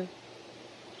Hunter.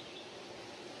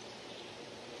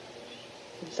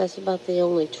 That's about the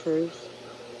only truth.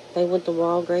 They went to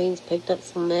Walgreens, picked up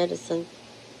some medicine.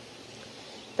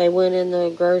 They went in the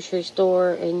grocery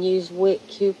store and used WIC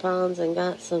coupons and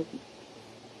got some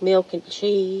milk and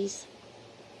cheese.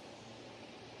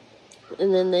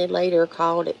 And then they later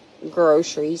called it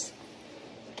groceries.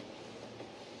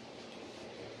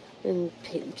 And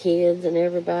kids and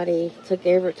everybody took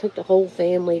the whole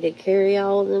family to carry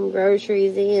all of them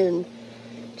groceries in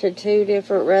to 2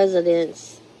 different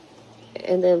residents.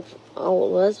 And then all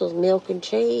it was milk and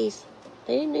cheese.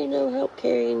 They didn't need no help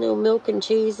carrying no milk and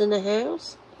cheese in the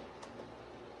house.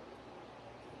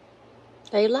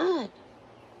 They lied.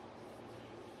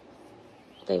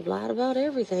 They've lied about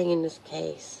everything in this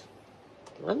case.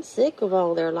 I'm sick of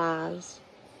all their lies.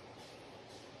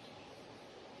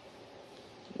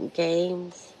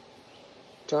 Games,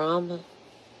 drama,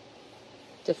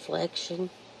 deflection.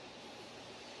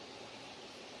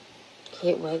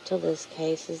 Can't wait till this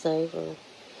case is over.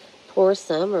 Poor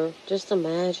Summer. Just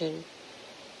imagine.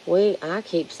 I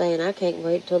keep saying I can't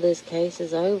wait till this case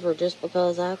is over just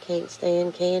because I can't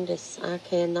stand Candace. I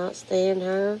cannot stand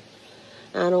her.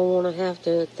 I don't want to have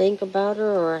to think about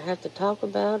her or have to talk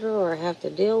about her or have to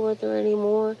deal with her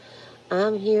anymore.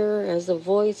 I'm here as a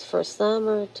voice for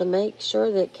Summer to make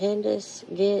sure that Candace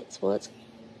gets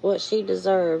what she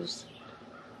deserves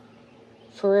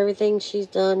for everything she's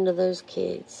done to those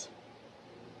kids.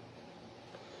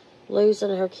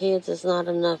 Losing her kids is not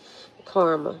enough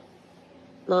karma.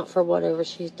 Not for whatever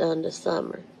she's done to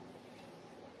Summer.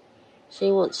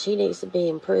 She needs to be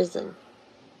in prison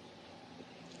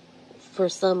for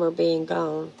Summer being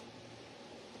gone.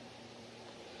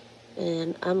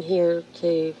 And I'm here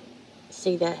to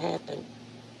see that happen.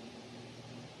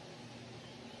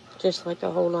 Just like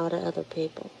a whole lot of other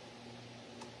people.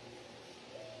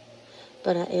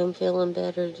 But I am feeling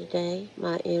better today.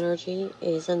 My energy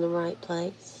is in the right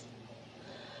place.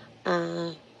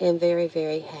 I am very,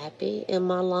 very happy in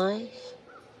my life.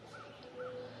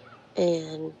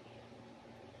 And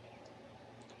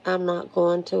I'm not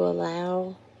going to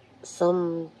allow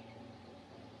somebody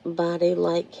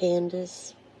like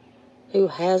Candace, who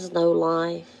has no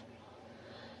life,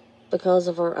 because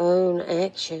of her own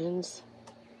actions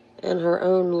and her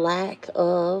own lack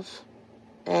of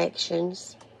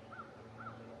actions.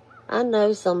 I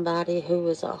know somebody who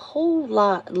is a whole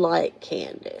lot like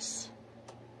Candace.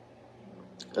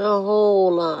 A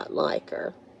whole lot like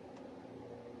her.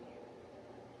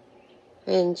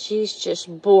 And she's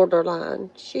just borderline.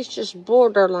 She's just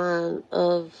borderline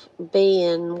of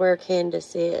being where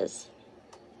Candace is.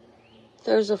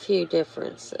 There's a few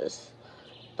differences,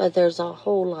 but there's a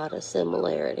whole lot of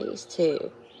similarities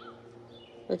too.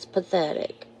 It's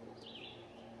pathetic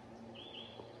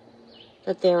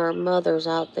that there are mothers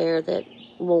out there that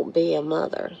won't be a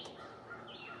mother.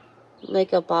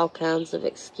 Make up all kinds of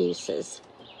excuses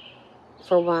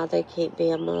for why they can't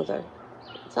be a mother.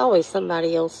 It's always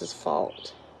somebody else's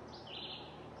fault.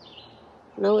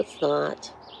 No, it's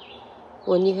not.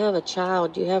 When you have a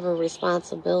child, you have a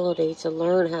responsibility to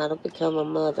learn how to become a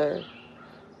mother.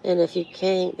 And if you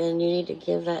can't, then you need to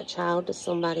give that child to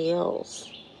somebody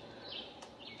else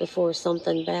before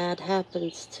something bad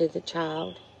happens to the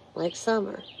child, like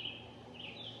Summer.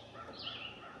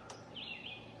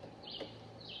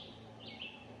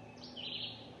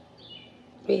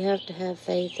 We have to have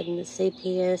faith in the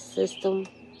CPS system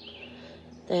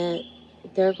that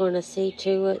they're going to see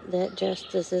to it that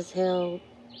justice is held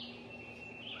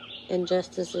and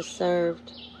justice is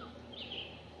served.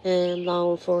 And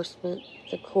law enforcement,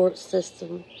 the court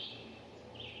system,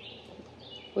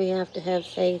 we have to have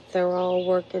faith they're all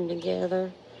working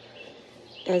together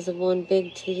as one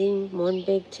big team.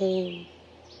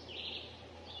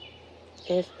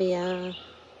 FBI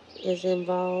is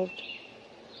involved.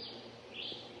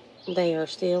 They are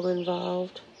still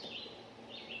involved.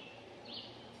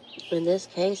 And this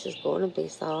case is going to be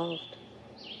solved.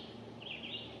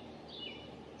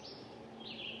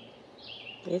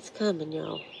 It's coming,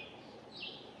 y'all.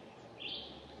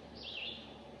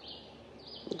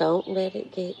 Don't let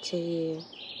it get to you.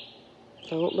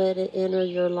 Don't let it enter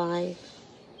your life.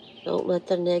 Don't let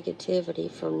the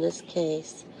negativity from this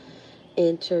case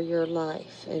enter your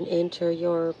life and enter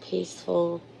your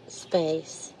peaceful,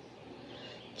 space.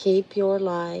 Keep your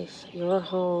life, your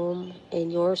home,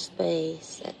 and your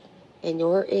space, and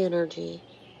your energy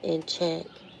in check.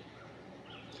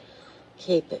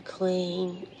 Keep it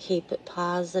clean, keep it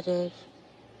positive,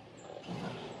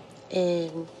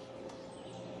 and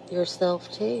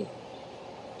yourself too.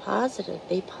 Positive,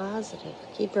 be positive.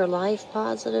 Keep your life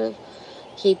positive,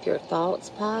 keep your thoughts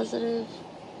positive.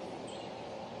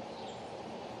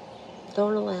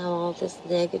 Don't allow all this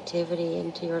negativity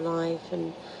into your life,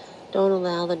 and don't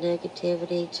allow the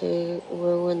negativity to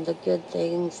ruin the good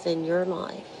things in your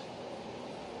life.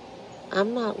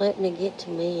 I'm not letting it get to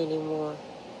me anymore.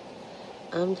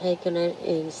 I'm taking it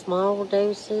in small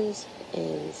doses,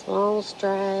 in small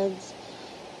strides,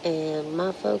 and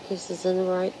my focus is in the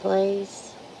right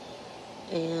place.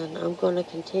 And I'm going to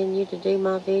continue to do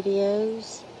my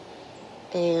videos,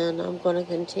 and I'm going to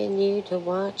continue to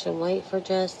watch and wait for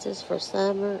justice for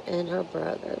Summer and her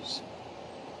brothers.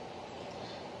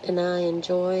 And I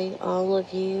enjoy all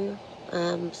of you.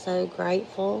 I'm so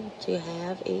grateful to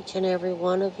have each and every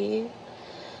one of you.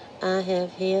 I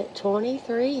have hit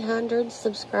 2,300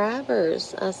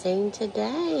 subscribers. I seen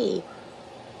today.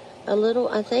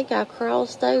 I think I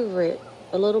crossed over it,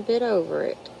 a little bit over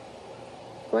it.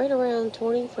 Right around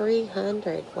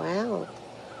 2,300. Wow.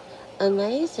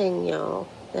 Amazing, y'all,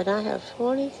 that I have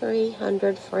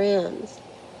 2,300 friends.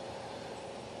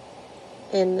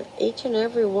 And each and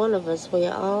every one of us, we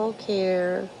all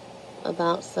care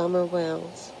about Summer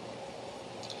Wells.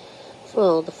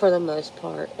 Well, for the most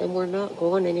part. And we're not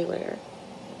going anywhere.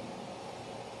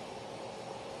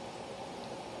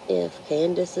 If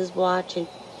Candace is watching,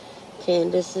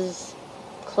 Candace's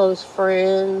close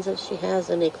friends, if she has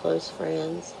any close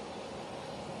friends,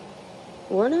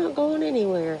 we're not going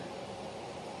anywhere.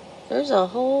 There's a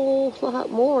whole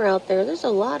lot more out there. There's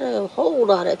a whole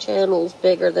lot of channels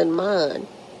bigger than mine.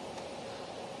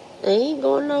 They ain't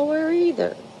going nowhere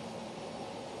either.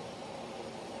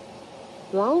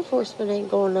 Law enforcement ain't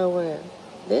going nowhere.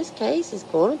 This case is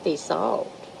going to be solved.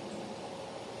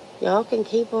 Y'all can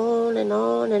keep on and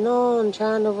on and on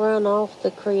trying to run off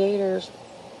the creators.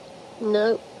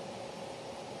 Nope.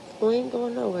 We ain't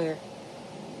going nowhere.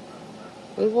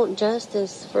 We want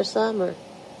justice for Summer.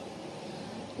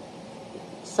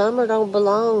 Summer don't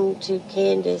belong to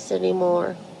Candace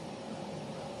anymore.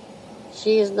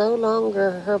 She is no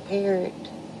longer her parent.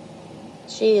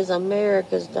 She is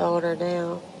America's daughter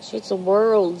now. She's the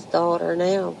world's daughter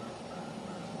now.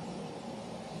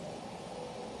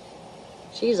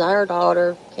 She's our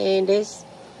daughter, Candace.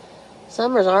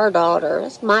 Summer's our daughter.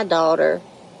 That's my daughter.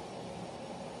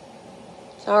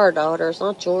 It's our daughter. It's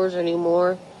not yours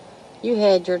anymore. You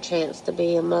had your chance to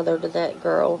be a mother to that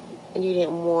girl, and you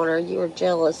didn't want her. You were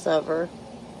jealous of her.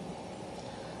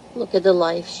 Look at the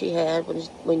life she had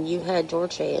when you had your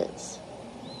chance.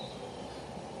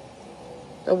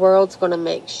 The world's going to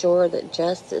make sure that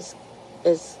justice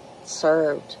is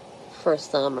served for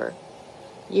Summer.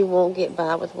 You won't get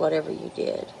by with whatever you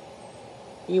did.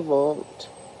 You won't.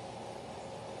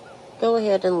 Go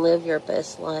ahead and live your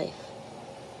best life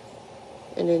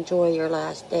and enjoy your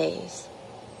last days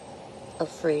of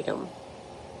freedom.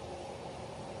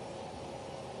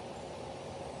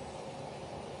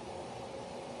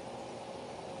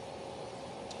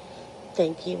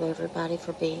 Thank you, everybody,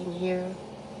 for being here.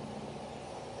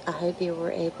 I hope you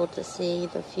were able to see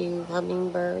the few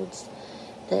hummingbirds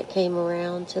that came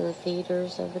around to the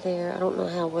feeders over there. I don't know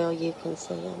how well you can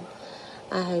see them.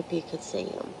 I hope you could see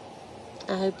them.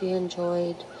 I hope you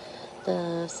enjoyed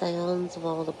the sounds of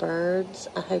all the birds.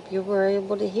 I hope you were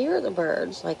able to hear the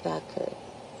birds like I could.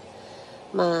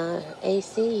 My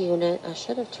AC unit, I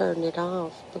should have turned it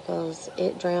off because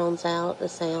it drowns out the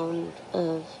sound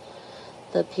of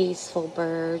the peaceful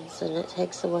birds, and it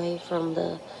takes away from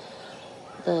the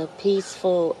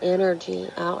peaceful energy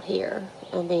out here.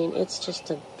 I mean, it's just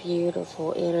a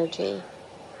beautiful energy.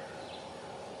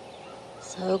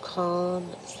 So calm,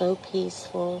 so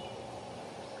peaceful.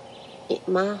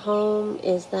 My home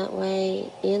is that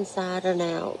way inside and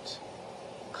out.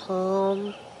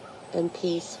 Calm and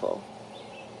peaceful.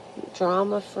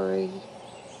 Drama-free.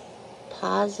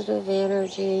 Positive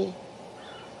energy.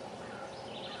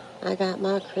 I got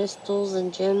my crystals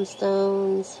and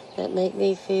gemstones that make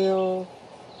me feel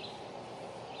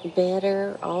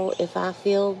better. If I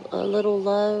feel a little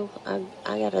low,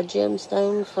 I got a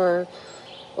gemstone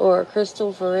or a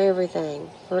crystal for everything,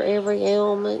 for every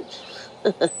ailment.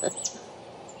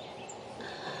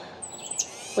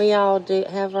 We all do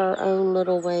have our own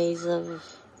little ways of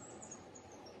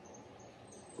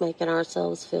making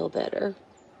ourselves feel better.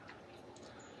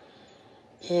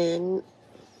 And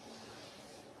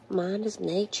mine is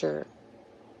nature.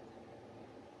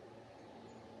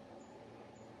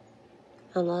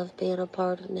 I love being a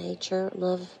part of nature. I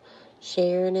love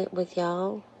sharing it with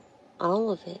y'all. All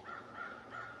of it.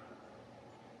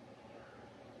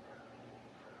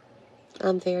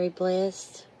 I'm very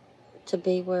blessed to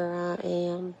be where I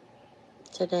am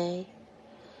today.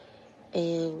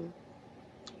 And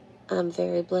I'm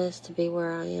very blessed to be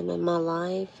where I am in my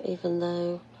life, even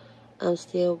though I'm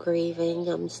still grieving.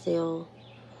 I'm still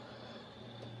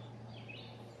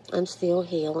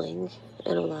healing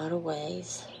in a lot of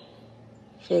ways.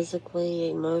 Physically,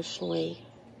 emotionally,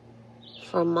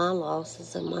 from my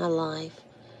losses in my life.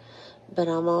 But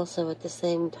I'm also at the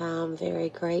same time very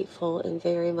grateful and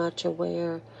very much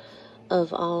aware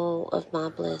of all of my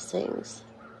blessings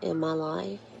in my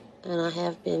life. And I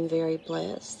have been very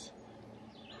blessed.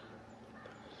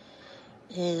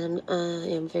 And I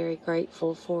am very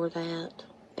grateful for that.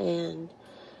 And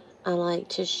I like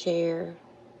to share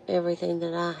everything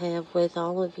that I have with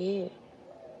all of you.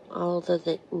 All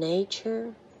the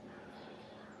nature,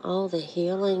 all the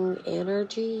healing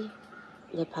energy,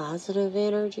 the positive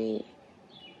energy,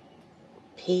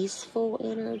 peaceful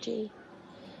energy.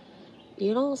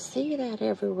 You don't see that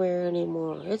everywhere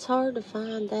anymore. It's hard to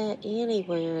find that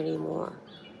anywhere anymore.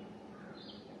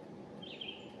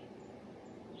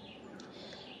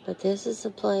 But this is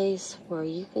a place where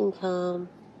you can come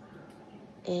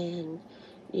and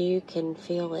you can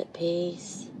feel at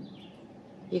peace.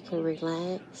 You can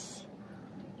relax.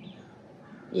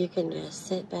 You can just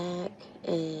sit back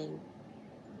and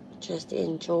just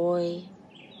enjoy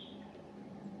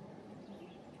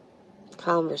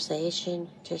conversation.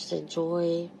 Just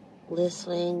enjoy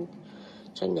listening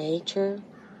to nature.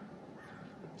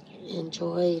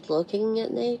 Enjoy looking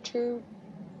at nature.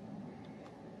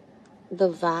 The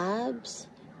vibes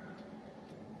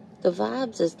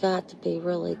has got to be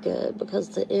really good because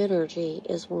the energy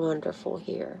is wonderful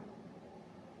here.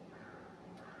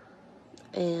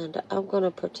 And I'm going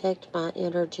to protect my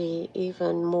energy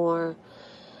even more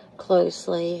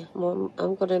closely.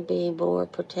 I'm going to be more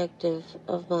protective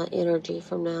of my energy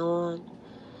from now on.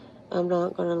 I'm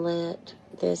not going to let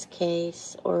this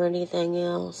case or anything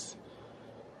else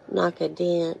knock a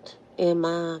dent in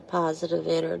my positive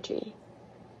energy.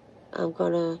 I've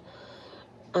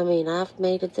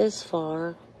made it this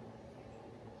far.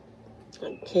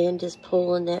 Candace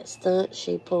pulling that stunt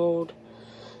she pulled,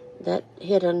 that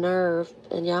hit a nerve,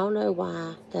 and y'all know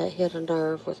why that hit a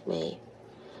nerve with me.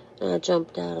 And I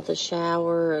jumped out of the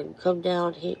shower and come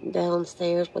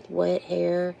downstairs with wet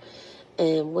hair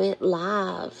and went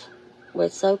live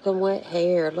with soaking wet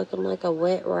hair, looking like a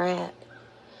wet rat,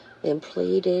 and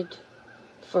pleaded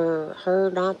for her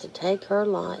not to take her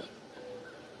life.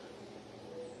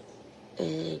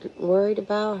 And worried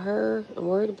about her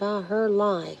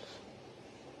life.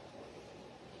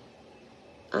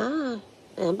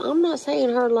 I'm not saying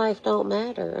her life don't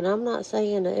matter, and I'm not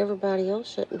saying that everybody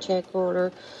else shouldn't check on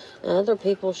her, and other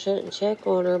people shouldn't check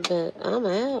on her, but I'm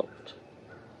out.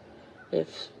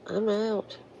 I'm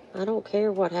out. I don't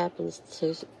care what happens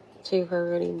to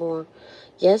her anymore.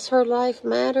 Yes, her life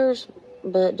matters,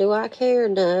 but do I care?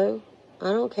 No.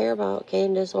 I don't care about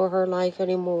Candace or her life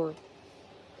anymore.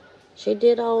 She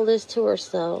did all this to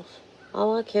herself.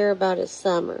 All I care about is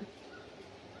Summer.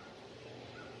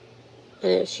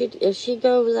 And if she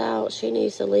goes out, she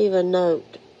needs to leave a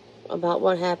note about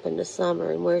what happened to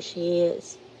Summer and where she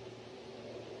is.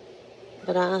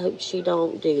 But I hope she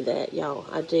don't do that, y'all.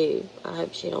 I do. I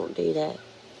hope she don't do that.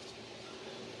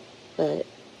 But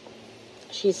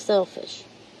she's selfish.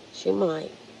 She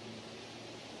might.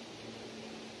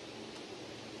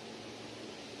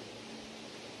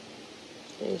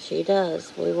 And she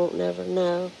does. We won't never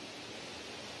know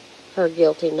her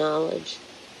guilty knowledge,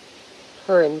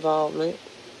 her involvement.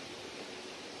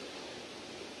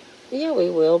 Yeah,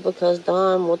 we will, because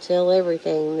Don will tell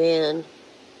everything then.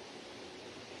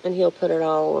 And he'll put it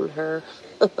all on her.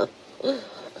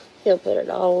 He'll put it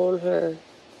all on her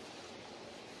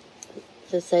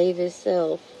to save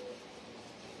himself.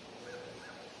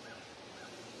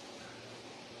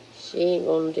 She ain't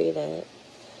gonna do that.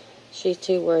 She's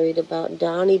too worried about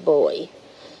Donnie Boy.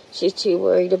 She's too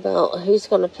worried about who's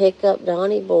gonna pick up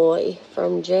Donnie Boy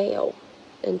from jail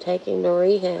and take him to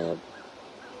rehab.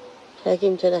 Take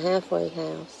him to the halfway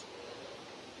house.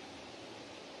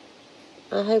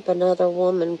 I hope another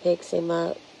woman picks him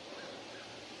up,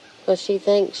 because she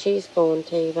thinks she's going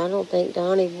to. But I don't think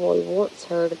Donnie Boy wants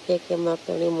her to pick him up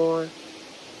anymore.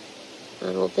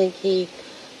 I don't think he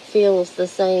feels the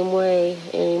same way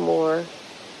anymore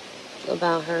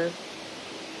about her.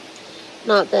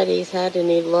 Not that he's had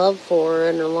any love for her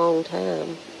in a long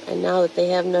time. And now that they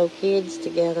have no kids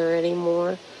together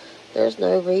anymore, There's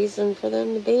no reason for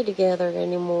them to be together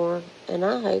anymore. And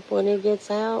I hope when he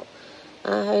gets out,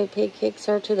 I hope he kicks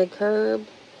her to the curb.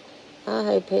 I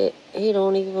hope he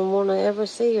don't even want to ever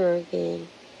see her again.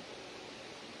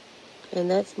 And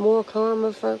that's more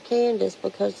karma for Candace,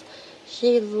 because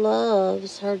she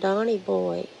loves her Donnie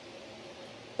boy.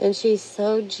 And she's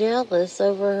so jealous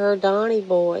over her Donnie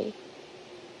boy.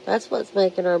 That's what's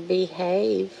making her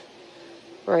behave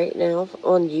right now,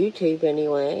 on YouTube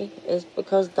anyway, is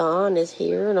because Dawn is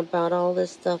hearing about all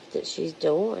this stuff that she's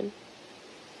doing.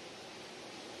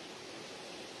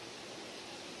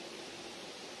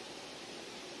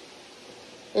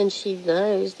 And she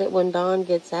knows that when Dawn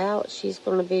gets out, she's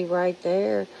going to be right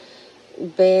there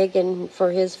begging for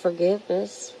his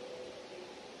forgiveness.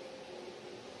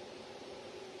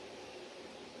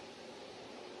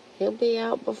 He'll be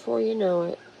out before you know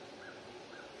it.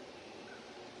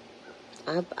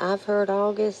 I've heard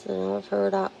August and I've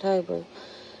heard October.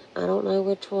 I don't know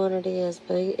which one it is,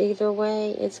 but either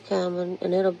way, it's coming,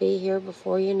 and it'll be here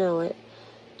before you know it.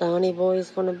 Donnie Boy's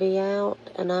going to be out,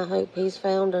 and I hope he's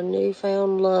found a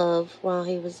newfound love while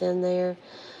he was in there.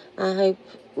 I hope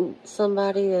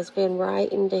somebody that's been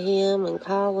writing to him and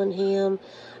calling him,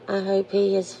 I hope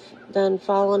he has done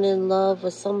fallen in love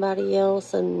with somebody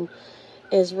else and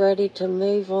is ready to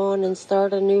move on and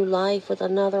start a new life with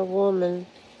another woman,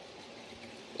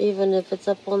 even if it's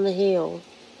up on the hill.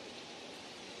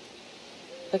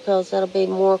 Because that'll be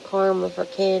more karma for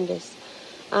Candace.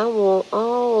 I want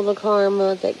all the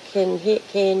karma that can hit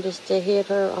Candace to hit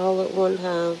her all at one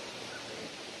time.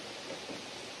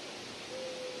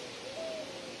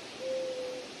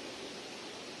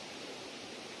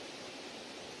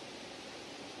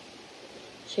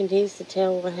 She needs to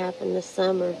tell what happened this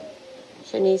summer.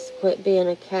 She needs to quit being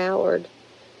a coward,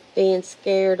 being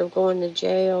scared of going to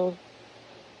jail,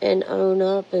 and own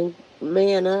up and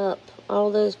man up. All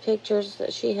those pictures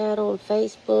that she had on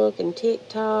Facebook and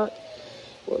TikTok,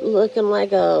 looking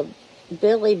like a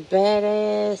Billy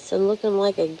Badass and looking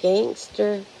like a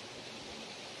gangster.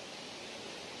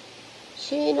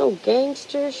 She ain't no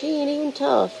gangster. She ain't even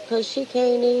tough, because she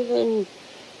can't even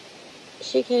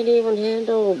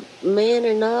handle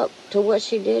manning up to what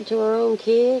she did to her own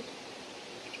kid.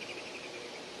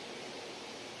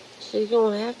 She's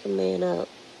going to have to man up.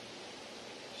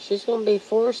 She's going to be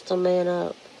forced to man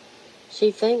up.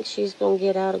 She thinks she's going to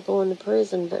get out of going to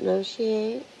prison, but no, she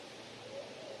ain't.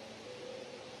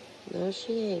 No,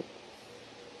 she ain't.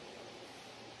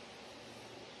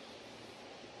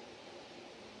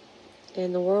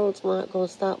 And the world's not going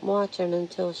to stop watching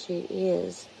until she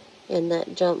is in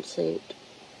that jumpsuit.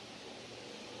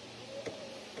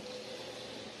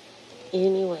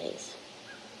 Anyways,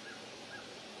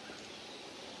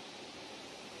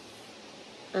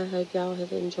 I hope y'all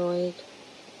have enjoyed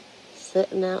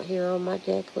sitting out here on my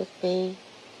deck with me,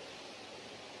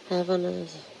 having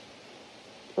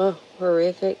a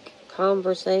horrific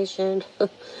conversation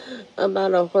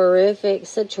about a horrific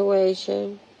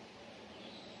situation.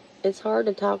 It's hard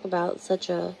to talk about such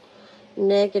a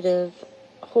negative,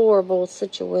 horrible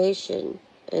situation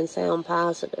and sound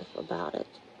positive about it.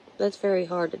 That's very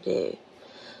hard to do.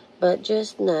 But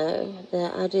just know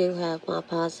that I do have my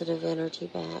positive energy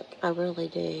back. I really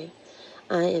do.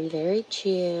 I am very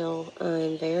chill. I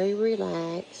am very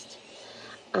relaxed.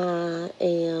 I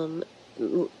am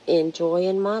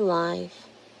enjoying my life.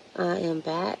 I am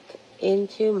back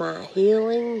into my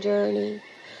healing journey.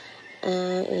 I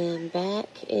am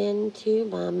back into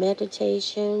my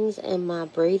meditations and my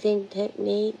breathing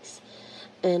techniques.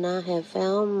 And I have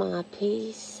found my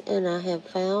peace, and I have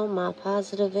found my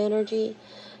positive energy.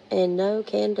 And no,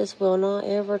 Candace will not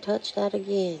ever touch that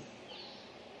again.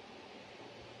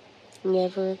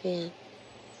 Never again.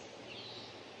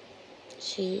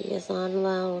 She is not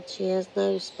allowed. She has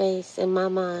no space in my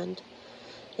mind,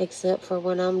 except for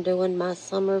when I'm doing my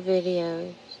summer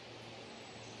videos.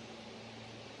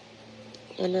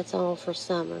 And it's all for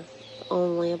summer.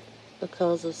 Only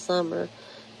because of summer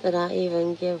that I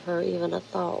even give her even a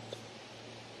thought.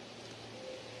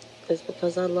 It's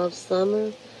because I love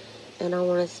summer, and I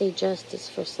want to see justice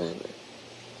for summer.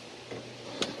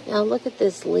 Now look at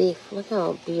this leaf. Look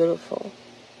how beautiful.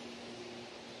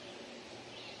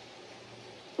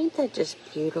 Ain't that just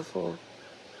beautiful?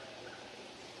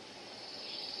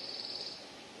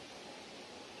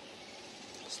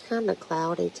 It's kind of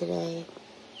cloudy today.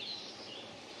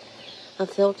 I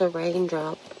felt a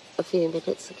raindrop a few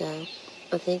minutes ago.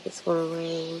 I think it's going to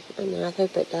rain. I mean, I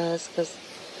hope it does, because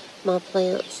my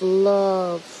plants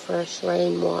love fresh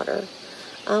rainwater.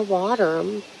 I water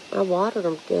them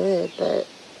good, but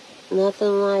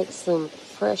nothing like some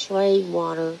fresh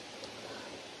rainwater.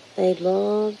 They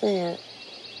love that.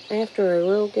 after a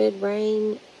real good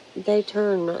rain, they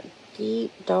turn a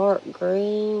deep dark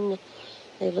green.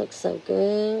 They look so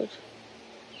good.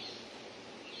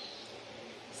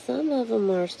 Some of them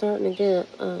are starting to get,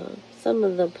 some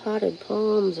of the potted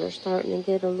palms are starting to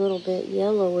get a little bit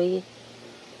yellowy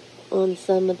on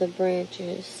some of the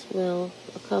branches. Well,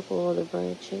 a couple of the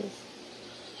branches.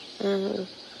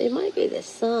 It might be the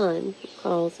sun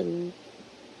causing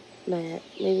that.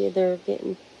 Maybe they're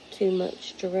getting too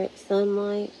much direct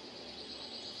sunlight.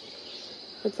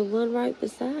 But the one right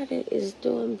beside it is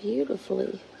doing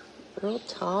beautifully. Real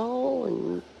tall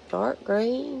and dark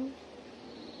green.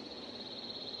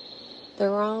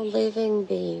 They're all living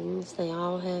beings. They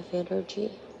all have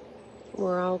energy.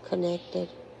 We're all connected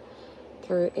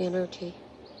through energy.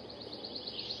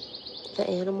 The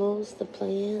animals, the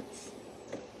plants,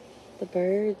 the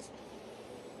birds,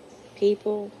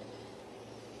 people.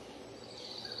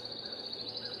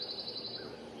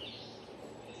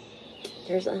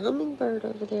 There's a hummingbird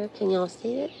over there. Can y'all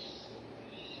see it?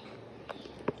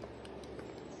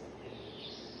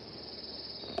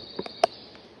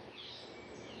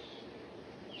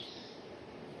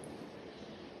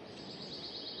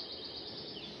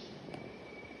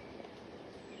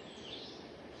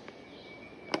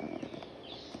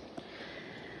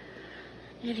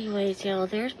 Anyways, y'all,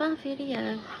 there's my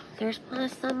video. There's my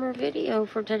summer video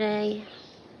for today.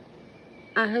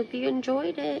 I hope you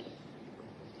enjoyed it.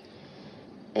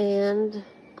 And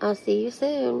I'll see you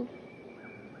soon.